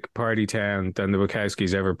post-apocalyptic party town than the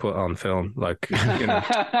Wachowskis ever put on film. Like,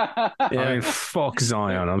 I Yeah. mean, fuck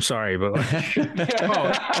Zion. I'm sorry, but like,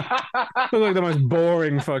 oh, yeah, look like the most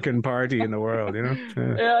boring fucking party in the world. Yeah,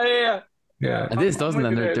 yeah. yeah. And this I'm doesn't,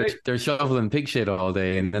 with and you there. they're shoveling pig shit all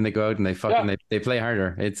day, and then they go out and they Yeah, they play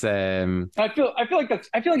harder. It's I feel like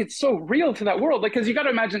it's so real to that world. Like, because you got to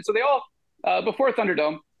imagine. So they all before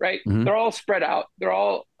Thunderdome, right? mhm. They're all spread out. They're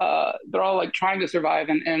all like trying to survive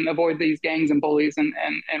and avoid these gangs and bullies and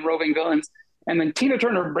roving villains. And then Tina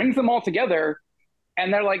Turner brings them all together,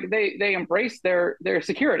 and they're like they embrace their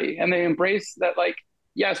security, and they embrace that, like,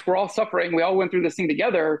 yes, we're all suffering. We all went through this thing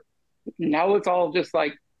together. Now let's all just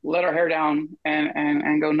like let our hair down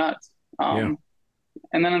and go nuts. Yeah.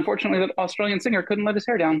 And then unfortunately, the Australian singer couldn't let his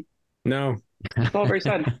hair down. No. It's all very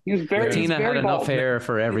sad. He was Yeah. Tina had very enough bald. hair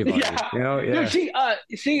for everybody. Yeah. Yeah. Dude,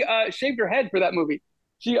 she shaved her head for that movie.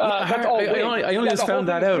 She Yeah, that's all wig. I only Yeah, just the whole found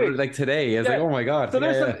that thing is out wig. like today. I was like, Yeah. oh my god. So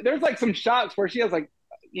Yeah, there's like some shots where she has like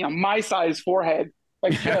my size forehead,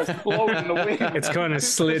 like just flowing in the wig. It's kind of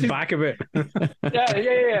slid back a bit.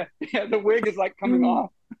 Yeah. The wig is like coming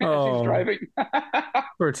off as she's Oh, driving.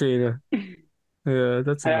 poor Tina. Yeah,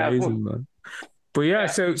 that's amazing, man. But yeah,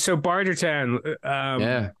 Yeah. so Bartertown,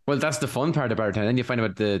 yeah. Well, that's the fun part about Bartertown. Then you find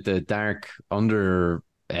out the dark under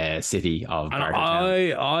city of and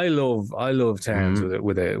Bartertown. I love towns Mhm.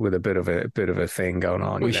 with a bit of a thing going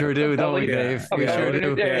on. We sure do, don't we, Yeah. Dave? Oh, We yeah. sure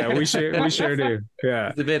do. Yeah, we sure do. Yeah,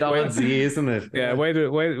 It's a bit Well, oddsy, isn't it? yeah. Wait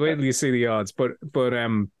till you see the odds. But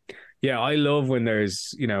yeah, I love when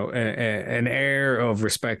there's an air of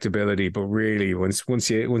respectability, but really once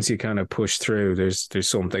you kind of push through, there's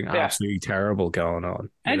something Yeah. absolutely terrible going on.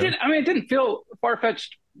 And it didn't feel far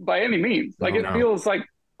fetched by any means. Like it No. feels like,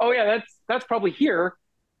 oh yeah, that's probably here.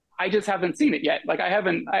 I just haven't seen it yet. Like I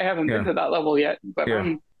haven't Yeah. been to that level yet. But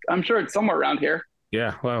Yeah. I'm sure it's somewhere around here.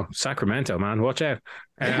 Yeah, well, Sacramento, man, watch out.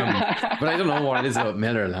 But I don't know what it is about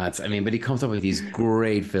Miller, lads. I mean, but he comes up with these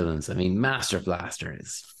great villains. I mean, Master Blaster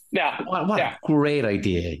is Yeah. what Yeah. a great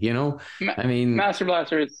idea, you know? I mean, Master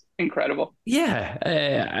Blaster is incredible. yeah,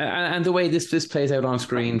 and the way this plays out on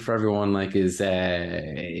screen for everyone, like, is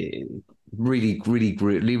really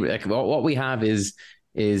like what we have is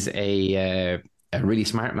a really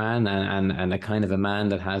smart man and a kind of a man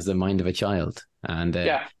that has the mind of a child, and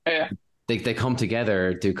Yeah. they come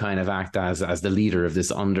together to kind of act as the leader of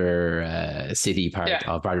this under city part Yeah.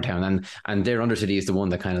 of Bartertown, and their undercity is the one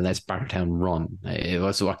that kind of lets Bartertown run. It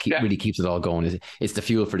was what Yeah. really keeps it all going. It's the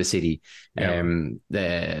fuel for the city. Yeah.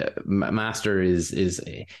 The master is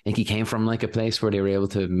I think he came from like a place where they were able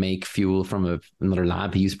to make fuel from another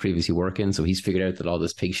lab he used to previously work in. So he's figured out that all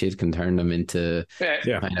this pig shit can turn them into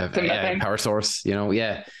Yeah. kind of To methane. power source.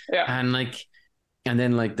 Yeah. Yeah. And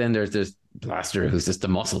then there's this Blaster who's just the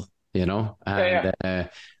muscle. And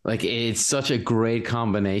like it's such a great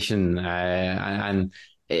combination, and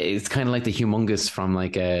it's kind of like the humongous from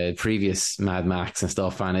like a previous Mad Max and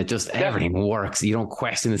stuff, and it just everything works. You don't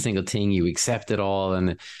question a single thing, you accept it all,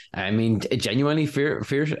 and I mean, genuinely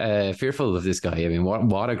fearful of this guy. I mean,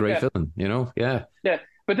 what a great villain, Yeah. Yeah.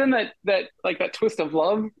 but then that like that twist of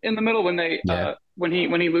love in the middle when they when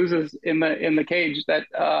he loses in the cage, that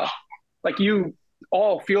like you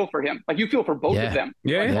all feel for him, like you feel for both of them.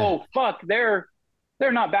 Yeah, like, yeah. oh fuck, they're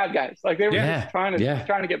not bad guys. Like they were just trying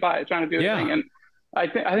to get by, trying to do the thing. And I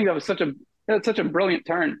think that was such a brilliant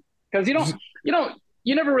turn, because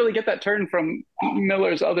you never really get that turn from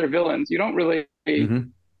Miller's other villains. You don't really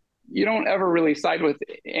you don't ever really side with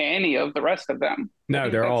any of the rest of them. No,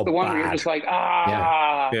 they're all the one bad. where you're just like,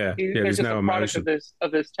 they're there's just no a product emotion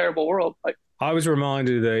of this terrible world. Like, I was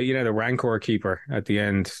reminded of the Rancor Keeper at the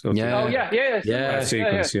end of that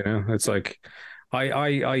sequence. It's like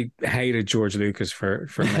I hated George Lucas for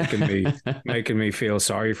making me feel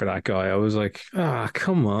sorry for that guy. I was like,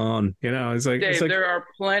 come on, it's like, Dave, there are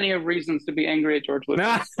plenty of reasons to be angry at George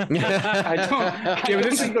Lucas. I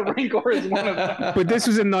don't think the Rancor is one of them. But this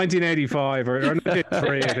was in 1985 or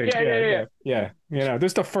 1983, I think. Yeah. This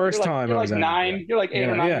is the first time you're I was like 9. You're like 8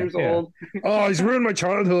 or 9 years old. Oh, he's ruined my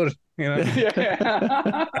childhood.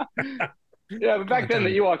 Yeah, but back then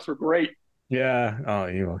the Ewoks were great. Yeah. Oh,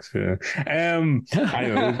 Ewoks. Yeah. I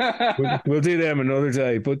know. We'll do them another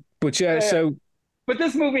day. But yeah. So. But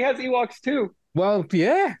this movie has Ewoks too. Well,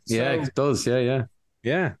 yeah. It does. Yeah.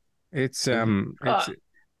 Yeah. It's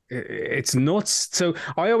it's nuts. So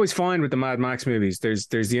I always find with the Mad Max movies, there's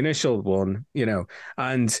the initial one,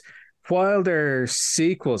 and while they're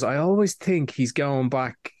sequels, I always think he's going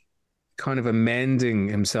back, kind of amending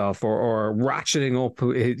himself or ratcheting up,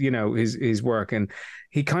 his work, and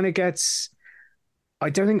he kind of gets. I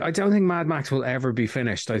don't think Mad Max will ever be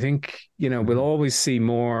finished. I think we'll always see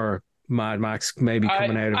more Mad Max maybe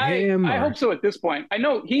coming out of him. I hope so at this point. I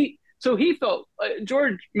know he felt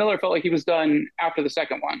George Miller felt like he was done after the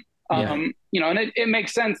second one. And it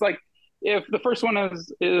makes sense. Like if the first one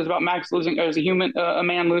is about Max losing as a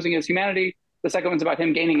man losing his humanity, the second one's about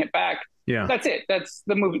him gaining it back. Yeah, that's it. That's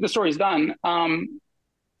the movie. The story's done. And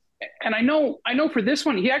I know for this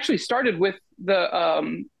one, he actually started with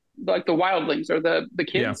the like the wildlings or the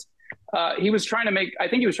kids. He was trying to make. I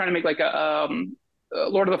think he was trying to make like a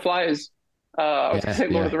Lord of the Flies. I was going to say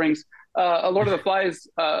Lord of the Rings. A Lord of the Flies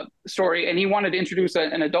story, and he wanted to introduce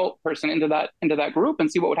an adult person into that group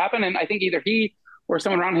and see what would happen. And I think either he or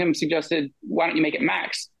someone around him suggested, "Why don't you make it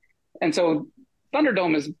Max?" And so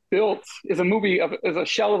Thunderdome is a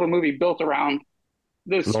shell of a movie built around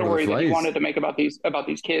this story that he wanted to make about these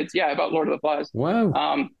kids. Yeah, about Lord of the Flies.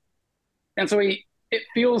 Wow. And so it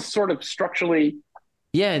feels sort of structurally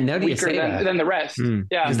now that you say that, than the rest.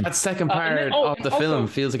 Yeah, because that second part of the film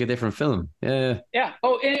feels like a different film. Yeah.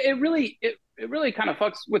 It really kind of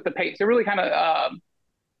fucks with the pace. It really kind of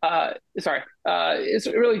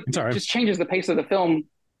just changes the pace of the film.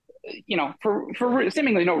 For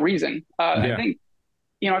seemingly no reason. I think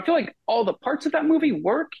I feel like all the parts of that movie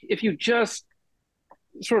work if you just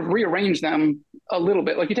sort of rearrange them a little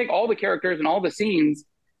bit. Like you take all the characters and all the scenes.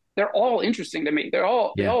 They're all interesting to me. They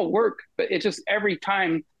all work, but it's just every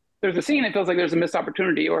time there's a scene, it feels like there's a missed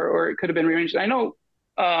opportunity or it could have been rearranged. I know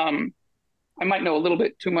I might know a little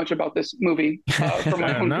bit too much about this movie for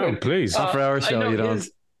my own No, please. Not for our show, you don't.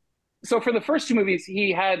 So for the first two movies,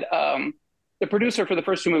 he had the producer for the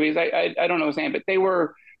first two movies. I don't know his name, but they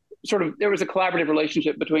were there was a collaborative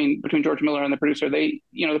relationship between George Miller and the producer. The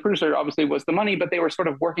producer obviously was the money, but they were sort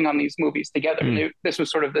of working on these movies together. This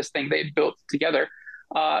was sort of this thing they'd built together.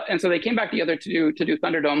 And so they came back together to do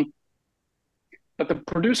Thunderdome, but the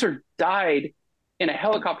producer died in a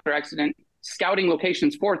helicopter accident scouting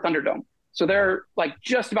locations for Thunderdome. So they're like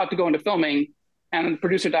just about to go into filming, and the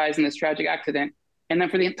producer dies in this tragic accident. And then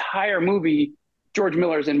for the entire movie, George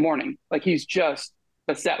Miller's in mourning. Like he's just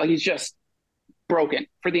beset, like he's just broken.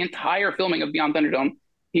 For the entire filming of Beyond Thunderdome,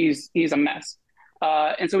 he's a mess.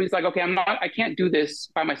 And so he's like, okay, I can't do this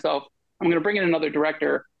by myself. I'm going to bring in another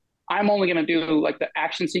director. I'm only going to do like the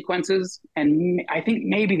action sequences and I think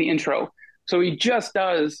maybe the intro. So he just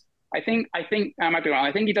does, I think I might be wrong.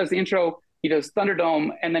 I think he does the intro, he does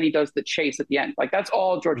Thunderdome, and then he does the chase at the end. Like that's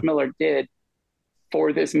all George Miller did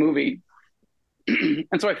for this movie.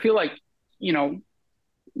 And so I feel like,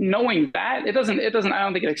 knowing that it doesn't, I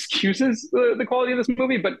don't think it excuses the quality of this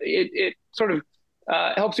movie, but it sort of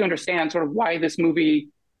helps you understand sort of why this movie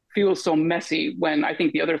feels so messy when I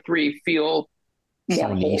think the other three feel more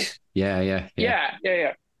so whole. Yeah.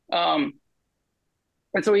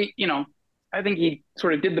 And so he, I think he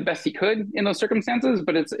sort of did the best he could in those circumstances,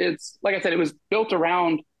 but it's like I said, it was built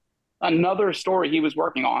around another story he was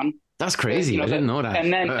working on. That's crazy. I didn't know that.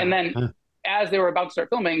 And then as they were about to start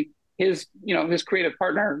filming, his creative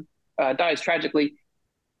partner dies tragically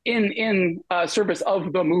in service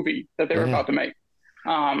of the movie that they were about to make.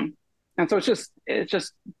 And so it's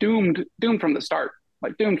just doomed from the start.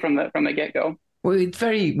 like doomed from the get go. Well, it's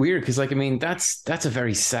very weird because, like, I mean, that's a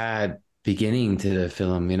very sad beginning to the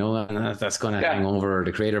film, you know, and that's going to hang over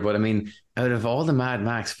the creator. But I mean, out of all the Mad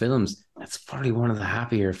Max films, that's probably one of the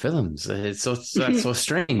happier films. That's so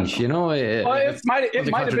strange, you know. Well, it might have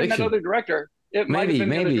been that other director. It might have been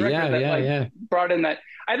the other director that brought in that.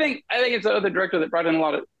 I think it's the other director that brought in a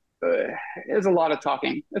lot of. It's a lot of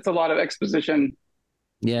talking. It's a lot of exposition.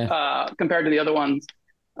 Yeah. Compared to the other ones.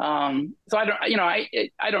 So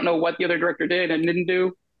I don't know what the other director did and didn't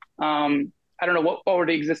do. I don't know what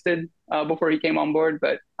already existed before he came on board,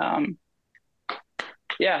 but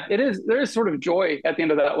yeah, there is sort of joy at the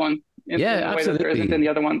end of that one in the way absolutely. that there isn't in the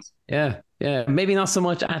other ones. Yeah. Maybe not so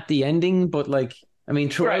much at the ending, but like, I mean,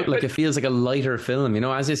 throughout, like, it feels like a lighter film, you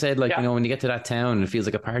know, as you said, like, you know, when you get to that town, it feels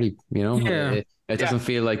like a party, you know, it doesn't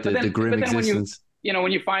feel like the grim existence.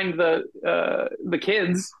 When you find the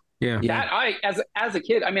kids, that as a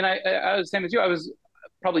kid, I mean, I was the same as you. I was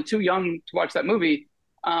probably too young to watch that movie.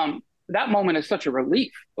 That moment is such a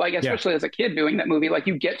relief, like, especially as a kid doing that movie. Like,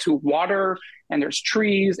 you get to water and there's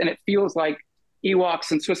trees and it feels like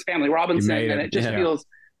Ewoks and Swiss Family Robinson, and it just feels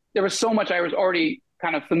there was so much I was already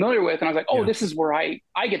kind of familiar with, and I was like, oh, this is where I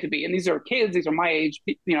get to be, and these are kids, these are my age,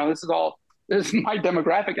 you know, this is my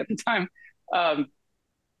demographic at the time.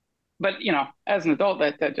 But you know, as an adult,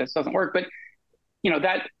 that just doesn't work. But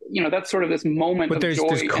that's sort of this moment. But there's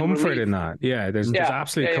comfort in that. Yeah, there's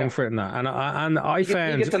absolute comfort in that. And I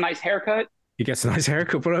found he gets a nice haircut. He gets a nice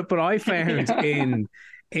haircut. But I found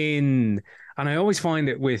in and I always find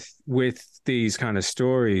it with these kind of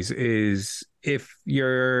stories is, if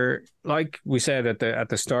you're, like we said at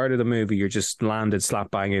the start of the movie, you're just landed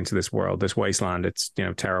slap bang into this world, this wasteland. It's, you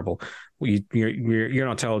know, terrible. You're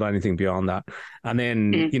not told anything beyond that. And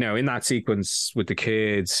then, you know, in that sequence with the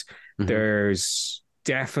kids, there's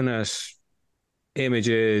definite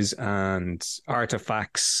images and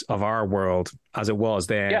artifacts of our world as it was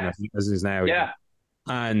then, as it is now. Yeah.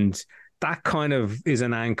 And that kind of is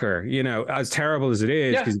an anchor, you know, as terrible as it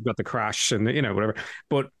is, because you've got the crash and, you know, whatever.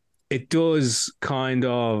 But it does kind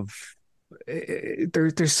of,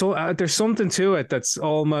 there's something to it that's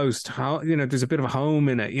almost, how, you know, there's a bit of a home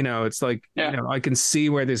in it, you know. It's like, you know, I can see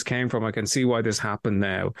where this came from, I can see why this happened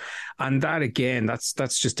now. And that, again, that's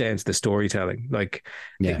just down to the storytelling. Like,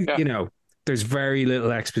 you know, there's very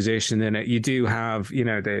little exposition in it. You do have, you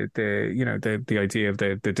know, the idea of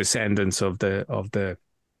the descendants of the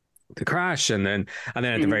crash, and then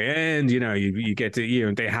at the very end, you know, you get to, you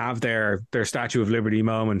know, they have their Statue of Liberty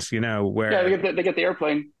moments, you know, where they get the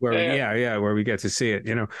airplane, where where we get to see it,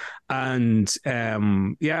 you know. And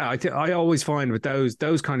I always find with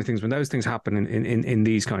those kind of things, when those things happen in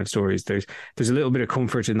these kind of stories, there's a little bit of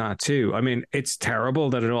comfort in that too. I mean, it's terrible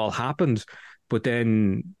that it all happened, but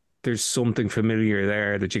then there's something familiar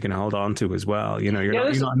there that you can hold on to as well. You know, you're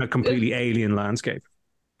not in a completely alien landscape.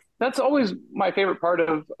 That's always my favorite part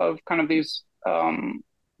of kind of these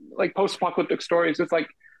like post-apocalyptic stories. It's like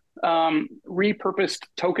repurposed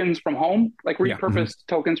tokens from home, like repurposed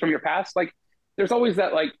tokens from your past. Like, there's always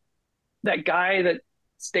that guy that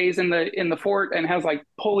stays in the fort and has like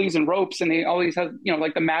pulleys and ropes, and he always has, you know,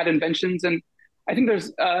 like the mad inventions. And I think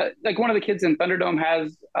there's like one of the kids in Thunderdome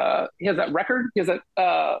has he has that record, he has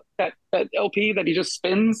that LP that he just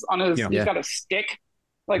spins on his. He's got a stick,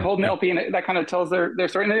 like holding the LP, and that kind of tells their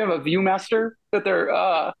story. And they have a ViewMaster that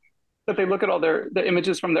they look at all the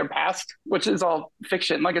images from their past, which is all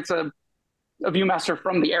fiction. Like, it's a ViewMaster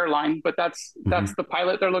from the airline, but that's the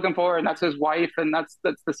pilot they're looking for, and that's his wife, and that's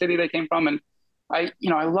the city they came from. And I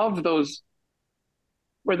love those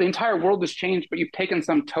where the entire world has changed, but you've taken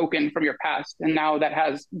some token from your past, and now that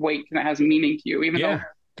has weight and it has meaning to you, even though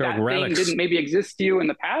that thing didn't maybe exist to you in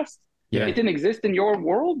the past. Yeah. It didn't exist in your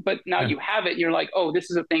world, but now you have it. And you're like, oh,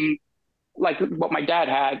 this is a thing like what my dad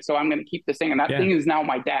had, so I'm going to keep this thing. And that thing is now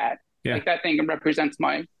my dad. Yeah. Like, that thing represents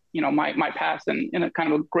my past in a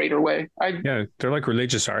kind of a greater way. They're like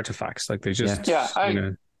religious artifacts. Like, they just,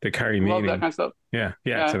 they carry meaning. Love that kind of stuff. Yeah.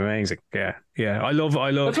 It's amazing. Yeah. I love.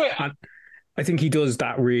 I think he does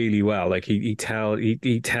that really well. Like, he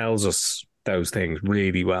tells us those things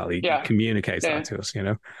really well. He communicates that to us, you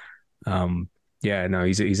know.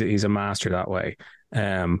 He's a master that way.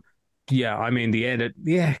 I mean, the edit,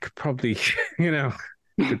 could probably, you know,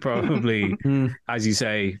 as you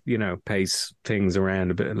say, you know, pace things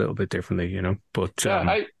around a little bit differently, you know. But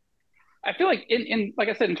I feel like in like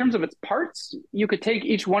I said, in terms of its parts, you could take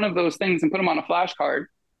each one of those things and put them on a flashcard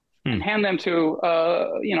and hand them to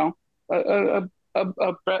a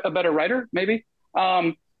better writer, maybe.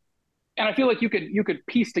 And I feel like you could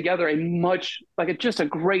piece together just a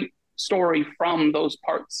great story from those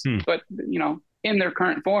parts, but, you know, in their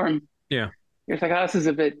current form. you're just like, oh, this is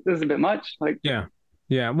a bit much. Like, Yeah.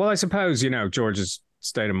 Yeah. Well, I suppose, George's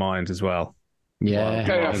state of mind as well. Yeah,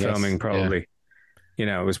 While I filming, guess, probably,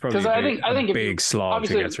 it was probably because I think a if you, big slog to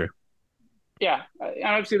obviously, get through. yeah, and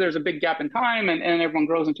obviously there's a big gap in time, and everyone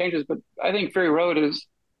grows and changes. But I think Fury Road is,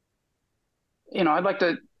 I'd like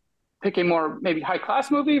to pick a more maybe high class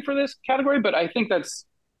movie for this category, but I think that's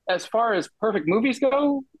as far as perfect movies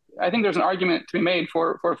go. I think there's an argument to be made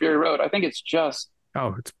for Fury Road. I think it's just,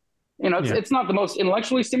 Oh, it's yeah. it's not the most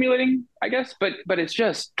intellectually stimulating, I guess, but it's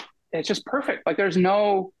just perfect. Like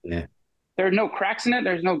yeah. there are no cracks in it.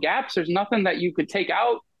 There's no gaps. There's nothing that you could take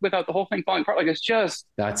out without the whole thing falling apart. Like it's just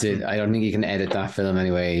That's it. I don't think you can edit that film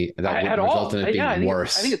anyway. That would at result all. in it being Yeah,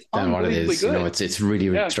 worse I think it's than what it unbelievably is. good. It's really,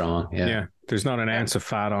 really Yeah. strong. Yeah. Yeah. There's not an ounce of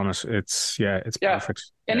fat on it. It's Yeah. perfect.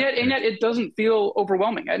 And Yeah. yet it doesn't feel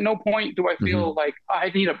overwhelming. At no point do I feel like I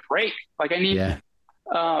need a break. Like I need, Yeah.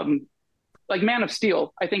 like Man of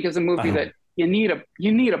Steel, I think is a movie that you need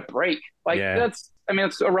a break. Like Yeah.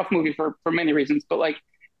 it's a rough movie for many reasons, but like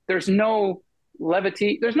there's no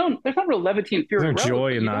levity. There's not real levity in Fury There's no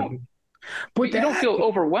Road. joy in that. But you don't feel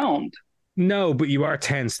overwhelmed. No, but you are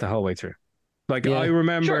tense the whole way through. Like Yeah. I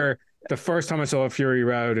remember Sure. the first time I saw Fury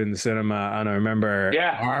Road in the cinema, and I remember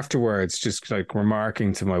afterwards just like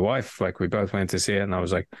remarking to my wife, like we both went to see it, and I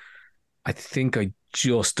was like, I think I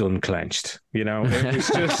just unclenched. It was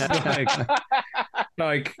just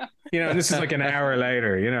like this is like an hour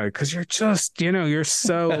later, because you're just, you're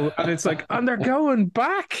so, and it's like, and they're going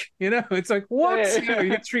back, it's like, what? You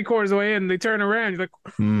get 3/4 away and they turn around, you're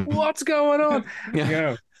like, what's going on?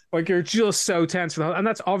 Like you're just so tense for the whole, and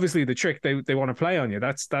that's obviously the trick they want to play on you.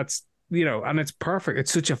 That's and it's perfect.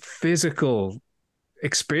 It's such a physical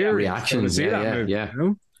experience. Reactions. Yeah.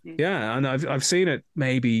 Yeah, and I've seen it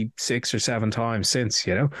maybe 6 or 7 times since,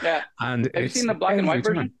 Yeah. And have you seen the black and white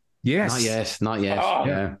version? Yes. Not yet. Oh.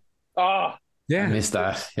 Yeah. Oh, Yeah. I missed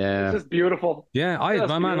that. Yeah. this is beautiful. Yeah, That's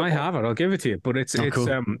my man, I beautiful. have it. I'll give it to you. But it's cool.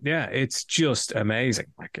 it's just amazing.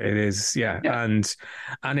 Like it is, and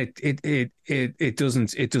it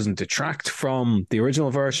doesn't detract from the original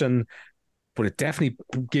version, but it definitely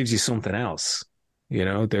gives you something else.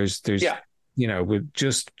 There's with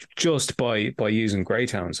just by using grey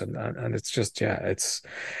tones and it's just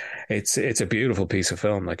it's a beautiful piece of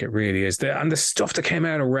film. Like it really is. And the stuff that came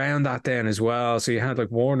out around that then as well. So you had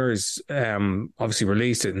like Warner's obviously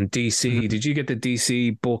released it in DC. Mm-hmm. Did you get the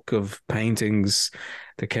DC book of paintings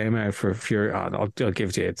that came out for Fury? I'll give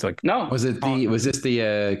it to you. It's like No. Was this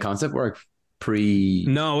the concept work pre?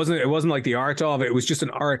 No, it wasn't like the art of it. It was just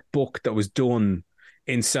an art book that was done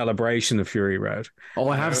in celebration of Fury Road. Oh,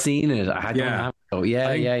 I have seen it. I don't have it. Oh, yeah.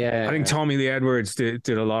 I think Tommy Lee Edwards did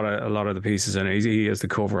a lot of the pieces, and he has the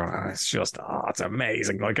cover on it. It's just it's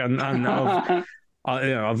amazing. Like and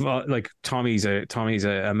like Tommy's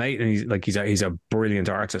a mate, and he's a brilliant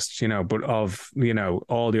artist, But of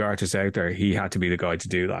all the artists out there, he had to be the guy to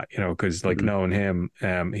do that, because like knowing him,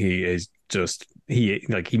 he is just. He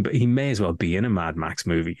may as well be in a Mad Max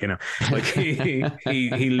movie, like he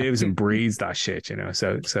lives and breathes that shit,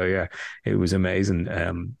 So yeah, it was amazing.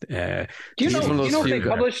 Do you know if they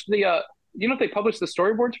published the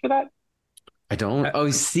storyboards for that? I don't.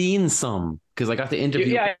 I've seen some because I got the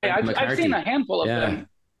interview. Yeah, I've seen a handful of them,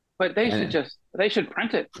 but they should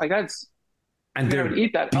print it. Like that's. And they're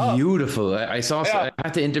eat that beautiful. I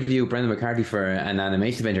had to interview Brendan McCarthy for an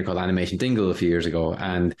animation venture called Animation Dingle a few years ago,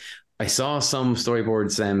 and I saw some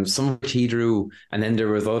storyboards, some of which he drew, and then there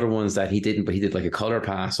was other ones that he didn't, but he did like a color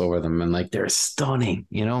pass over them, and like they're stunning,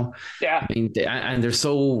 Yeah. I mean, and they're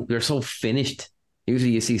so finished.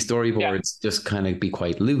 Usually, you see storyboards just kind of be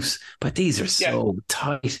quite loose, but these are so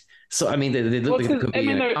tight. So I mean, they look like it could be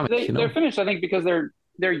in a comic. They're finished, I think, because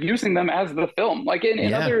they're using them as the film. Like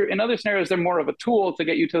in other scenarios, they're more of a tool to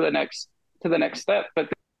get you to the next step. But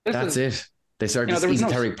that's it. They serve this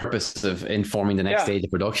esoteric purpose of informing the next stage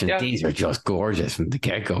of production. Yeah. These are just gorgeous from the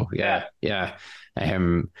get-go. Yeah.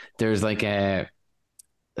 There's like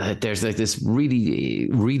this really,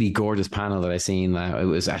 really gorgeous panel that I seen. It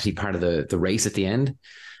was actually part of the race at the end.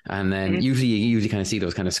 And then usually you kind of see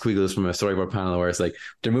those kind of squiggles from a storyboard panel where it's like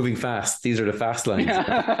they're moving fast. These are the fast lines.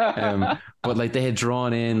 But like they had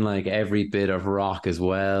drawn in like every bit of rock as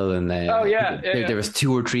well, and there was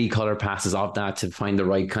 2 or 3 color passes of that to find the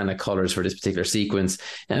right kind of colors for this particular sequence.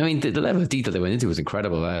 And I mean, the level of detail they went into was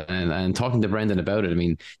incredible. And talking to Brendan about it, I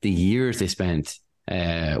mean, the years they spent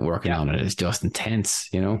working on it is just intense.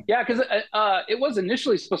 Yeah, because it was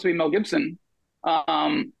initially supposed to be Mel Gibson.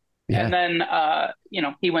 And then,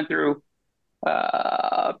 he went through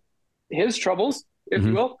his troubles, if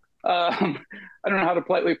you will, I don't know how to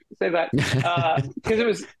politely say that because it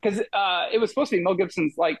was supposed to be Mel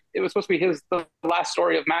Gibson's, like it was supposed to be the last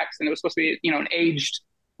story of Max, and it was supposed to be an aged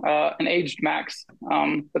Max.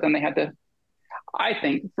 But then they had to, I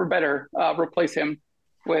think, for better, replace him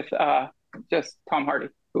with just Tom Hardy,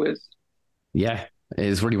 who is Yeah,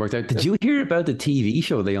 it's really worked out. Did you hear about the TV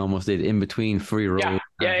show they almost did in between Fury Road?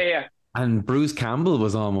 Yeah. And Bruce Campbell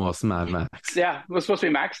was almost Mad Max. Yeah, it was supposed to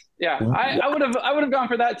be Max. Yeah, I would have gone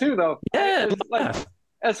for that too, though. Yeah,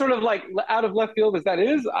 as sort of like out of left field as that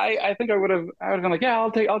is, I think I would have been like, yeah,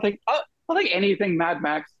 I'll take anything Mad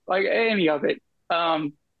Max, like any of it. I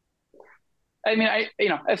mean,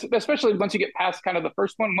 especially once you get past kind of the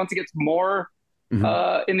first one, once it gets more in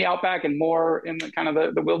the outback and more in the kind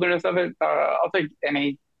of the wilderness of it, I'll take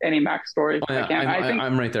any Max story. Oh, yeah,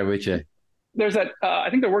 I'm right there with you. There's that. I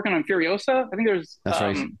think they're working on Furiosa. I think there's. That's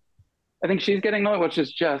right. I think she's getting another, which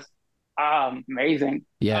is just amazing.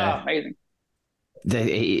 Yeah, amazing.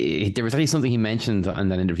 There was actually something he mentioned in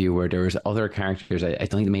that interview where there was other characters. I don't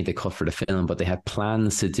think they made the cut for the film, but they had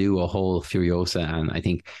plans to do a whole Furiosa, and I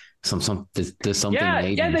think there's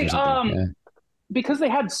something. Because they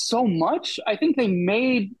had so much. I think they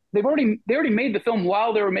already made the film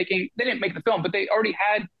while they were making. They didn't make the film, but they already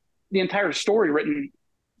had the entire story written.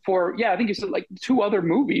 I think you said like 2 other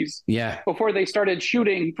movies. Yeah. Before they started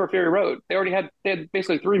shooting for Fury Road, they had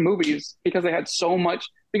basically 3 movies because they had so much.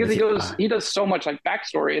 Because he does so much like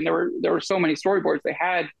backstory, and there were so many storyboards. They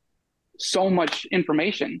had so much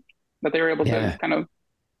information that they were able to kind of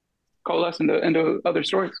coalesce into other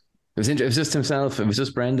stories. It was just himself. It was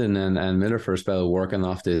just Brendan and Miller for a spell working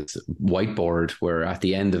off this whiteboard where at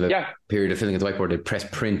the end of a period of filling at the whiteboard, they press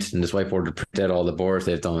print and this whiteboard would print out all the boards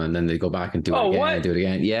they've done, and then they go back and do it again and do it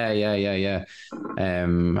again. Yeah.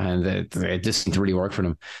 And it just seemed to really work for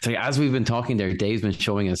them. So as we've been talking there, Dave's been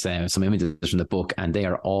showing us some images from the book, and they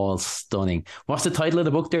are all stunning. What's the title of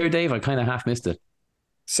the book there, Dave? I kind of half missed it.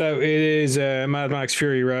 So it is Mad Max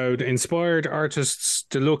Fury Road, Inspired Artists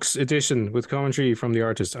Deluxe Edition with commentary from the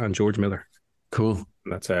artist and George Miller. Cool.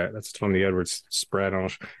 That's Tony Edwards spread on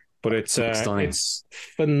it, but it's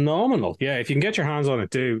phenomenal. Yeah, if you can get your hands on it,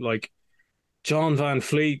 do. Like John Van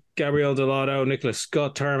Fleet, Gabrielle Delato, Nicholas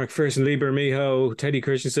Scott, Tara McPherson, Lee Bermejo, Teddy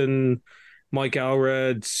Christensen, Mike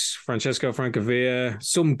Alred, Francesco Francavilla,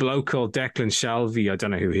 some bloke called Declan Shalvey. I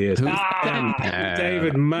don't know who he is.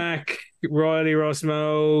 David Mack, Riley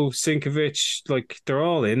Rossmo, Sinkovic. Like, they're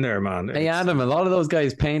all in there, man. Hey, Adam, a lot of those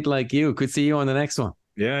guys paint like you. Could see you on the next one.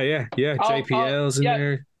 Yeah. JPL's in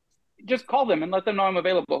there. Just call them and let them know I'm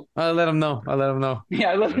available. I'll let them know.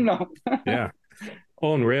 Yeah, let them know. Yeah.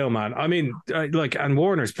 Unreal, man. I mean, and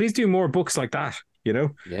Warner's, please do more books like that, you know?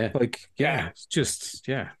 Yeah.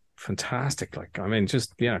 Fantastic. Like, I mean,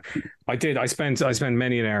 I spent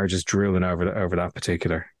many an hour just drooling over that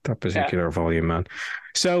particular volume, man.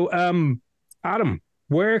 So Adam,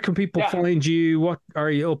 where can people find you? What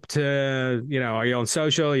are you up to? Are you on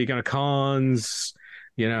social? Are you going to cons?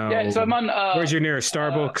 So I'm on where's your nearest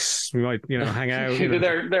Starbucks? We might hang out.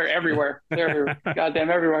 They're everywhere. They're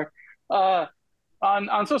goddamn everywhere.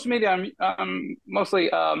 On social media, I'm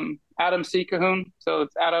mostly Adam C. Cahoon. So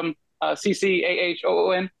it's Adam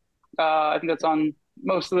CCAHOON. I think that's on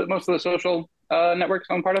most of the social networks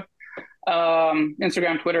I'm part of.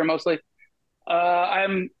 Instagram, Twitter, mostly.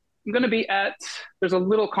 I'm going to be there's a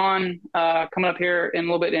little con coming up here in a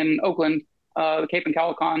little bit in Oakland, the Cape and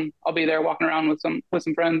Cowl Con. I'll be there walking around with some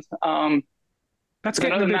friends. That's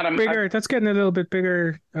getting a bit bigger. That's getting a little bit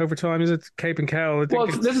bigger over time. Is it Cape and Cowl?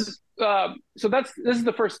 This is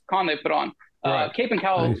the first con they put on. Right. Cape and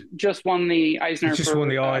Cowl just won the Eisner. Just won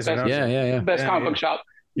the Eisner. Best comic book shop.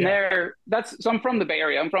 Yeah. So I'm from the Bay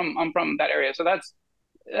Area. I'm from that area. So that's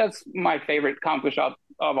my favorite comic book shop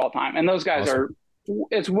of all time. And those guys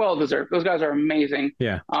it's well deserved. Those guys are amazing.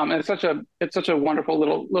 Yeah. And it's such a wonderful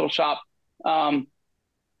little shop. And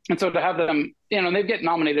so to have them, they get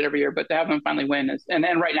nominated every year, but to have them finally win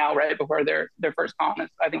and right now, right before their first con,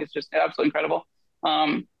 I think it's just absolutely incredible.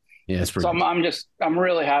 It's so I'm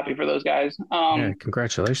really happy for those guys.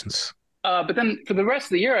 Congratulations. But then for the rest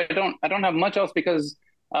of the year, I don't have much else because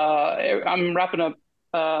I'm wrapping up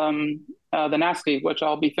the Nasty, which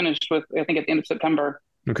I'll be finished with, I think, at the end of September.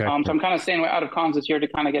 Okay. So I'm kind of staying out of cons this year to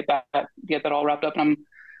kind of get that all wrapped up. And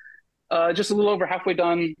I'm just a little over halfway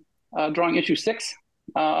done drawing issue 6.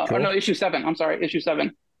 Cool. Or no, issue 7. I'm sorry, issue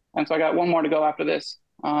 7. And so I got one more to go after this,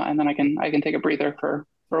 and then I can take a breather for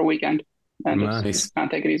a weekend and just kind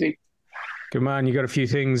of take it easy. Good man. You got a few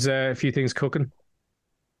things cooking.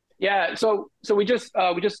 Yeah, so we just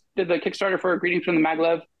did the Kickstarter for Greetings from the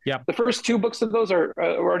Maglev. Yeah, the first 2 books of those are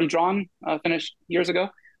already drawn, finished years ago.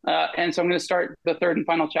 and so I'm going to start the third and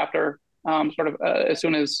final chapter as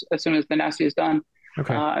soon as the Nasty is done.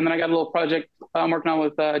 Okay. And then I got a little project I'm working on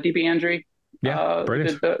with DB Andre. Yeah,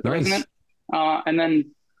 brilliant. The Nice. Resonant. And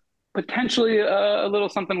then potentially a little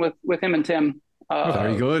something with him and Tim.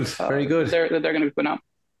 Very good. Very good. They're going to be putting out.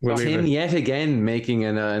 We'll leave Tim it. yet again making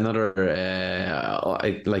another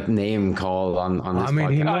like name call on this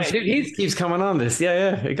podcast. He Keeps coming on this.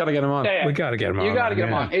 Yeah. You got to get him on. We got to get him on. You got to get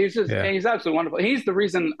him yeah. on. He's absolutely wonderful. He's the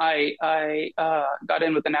reason I got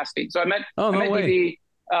in with the Nasty. So I met DB.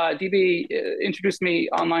 DB introduced me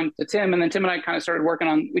online to Tim, and then Tim and I kind of started working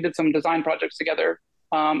on. We did some design projects together,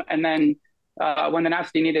 and then when the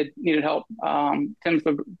Nasty needed help, Tim's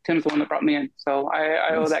the one that brought me in. So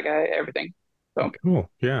I owe that guy everything. So Cool.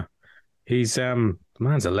 Yeah. He's the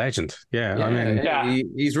man's a legend. Yeah. I mean,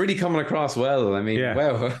 he's really coming across well. I mean, Yeah.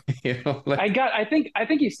 wow. I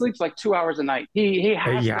think he sleeps like 2 hours a night. He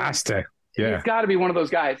has to. Yeah. He's got to be one of those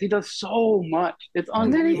guys. He does so much. It's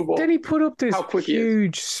And unbelievable. then he put up this how quick he is.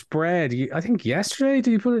 huge spread. I think yesterday,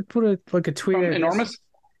 did he put a tweet From out? Enormous.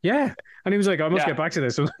 Yeah. And he was like, I must get back to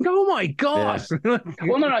this. I was like, oh my God.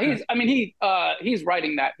 Well, no. He's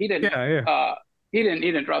writing that. He didn't. Yeah. He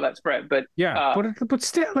didn't draw that spread, but but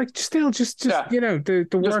still, just you know, the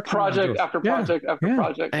just work project after project after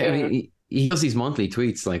project. I mean, he does these monthly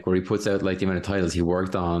tweets like where he puts out like the amount of titles he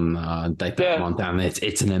worked on like that month, and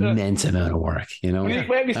it's an immense amount of work, you know.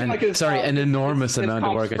 An enormous amount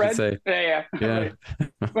of work, spread? I should say. Yeah.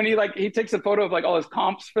 When he takes a photo of like all his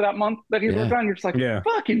comps for that month that he's worked on, you're just like,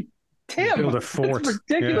 fucking Tim, build a fort. It's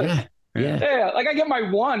ridiculous. Yeah. Like I get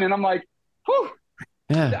my one, and I'm like, whew.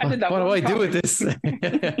 Yeah. I did that. What do I do with this? I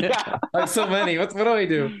have so many. What do I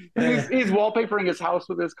do? He's wallpapering his house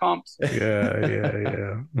with his comps.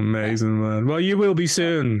 Yeah. Amazing, man. Well, you will be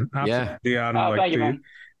soon. Absolutely, Adam. Thank you, man.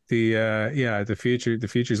 The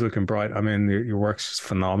future's looking bright. I mean, your work's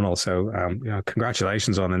phenomenal. So,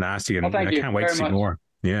 congratulations on the Nasty, and I can't wait to see more.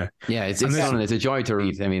 Yeah, it's a joy to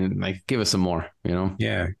read. I mean, like, give us some more, you know.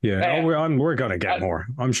 Yeah. We're gonna get more.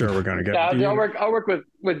 I'm sure we're gonna get. I'll work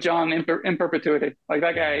with John in perpetuity. Like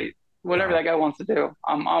that guy, whatever that guy wants to do,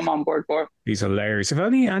 I'm on board for. He's hilarious. If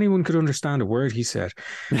only anyone could understand a word he said.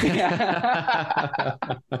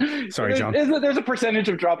 Sorry, John. There's a percentage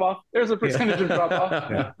of drop off.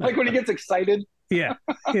 Like when he gets excited. Yeah.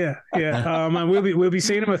 And we'll be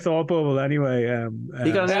seeing him at Thought Bubble anyway.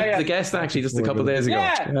 He got the guest actually just a couple of days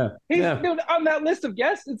ago. He's on that list of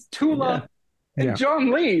guests. It's Tula and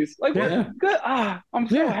John Lees. Like, what? Good. I'm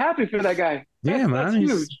so happy for that guy. That's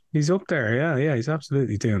huge. He's up there. Yeah, he's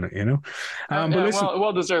absolutely doing it. You know. But listen,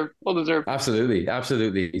 well deserved.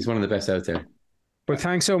 Absolutely. He's one of the best out there. But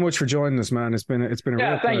thanks so much for joining us, man. It's been a real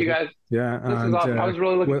pleasure. Thank you guys. Yeah, this is awesome. I was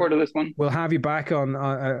really looking forward to this one. We'll have you back on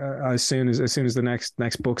as soon as the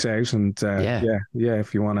next book's out, and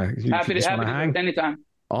if you want to, happy to hang anytime.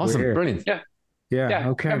 Awesome, brilliant. Yeah.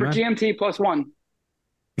 Okay. Remember GMT +1.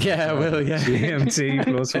 Yeah, well, GMT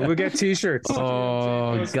 +1. We'll get T-shirts.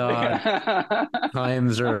 Oh God,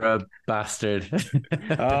 times are a bastard.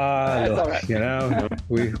 Look, you know,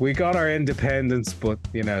 we got our independence, but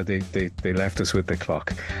you know they left us with the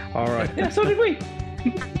clock. All right. Yeah, so did we.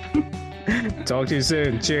 Talk to you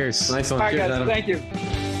soon. Cheers. Nice one. All right, Cheers, guys. Adam. Thank you.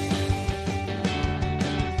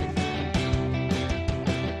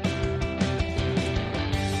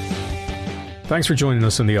 Thanks for joining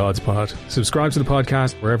us on The Odds Pod. Subscribe to the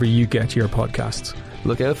podcast wherever you get your podcasts.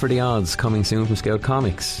 Look out for The Odds coming soon from Scout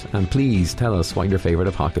Comics. And please tell us what your favourite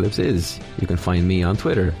apocalypse is. You can find me on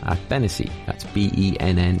Twitter at Bennessy. That's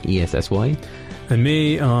BENNESSY. And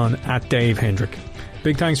me on @Dave Hendrick.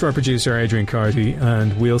 Big thanks to our producer Adrian Carty,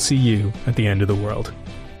 and we'll see you at the end of the world.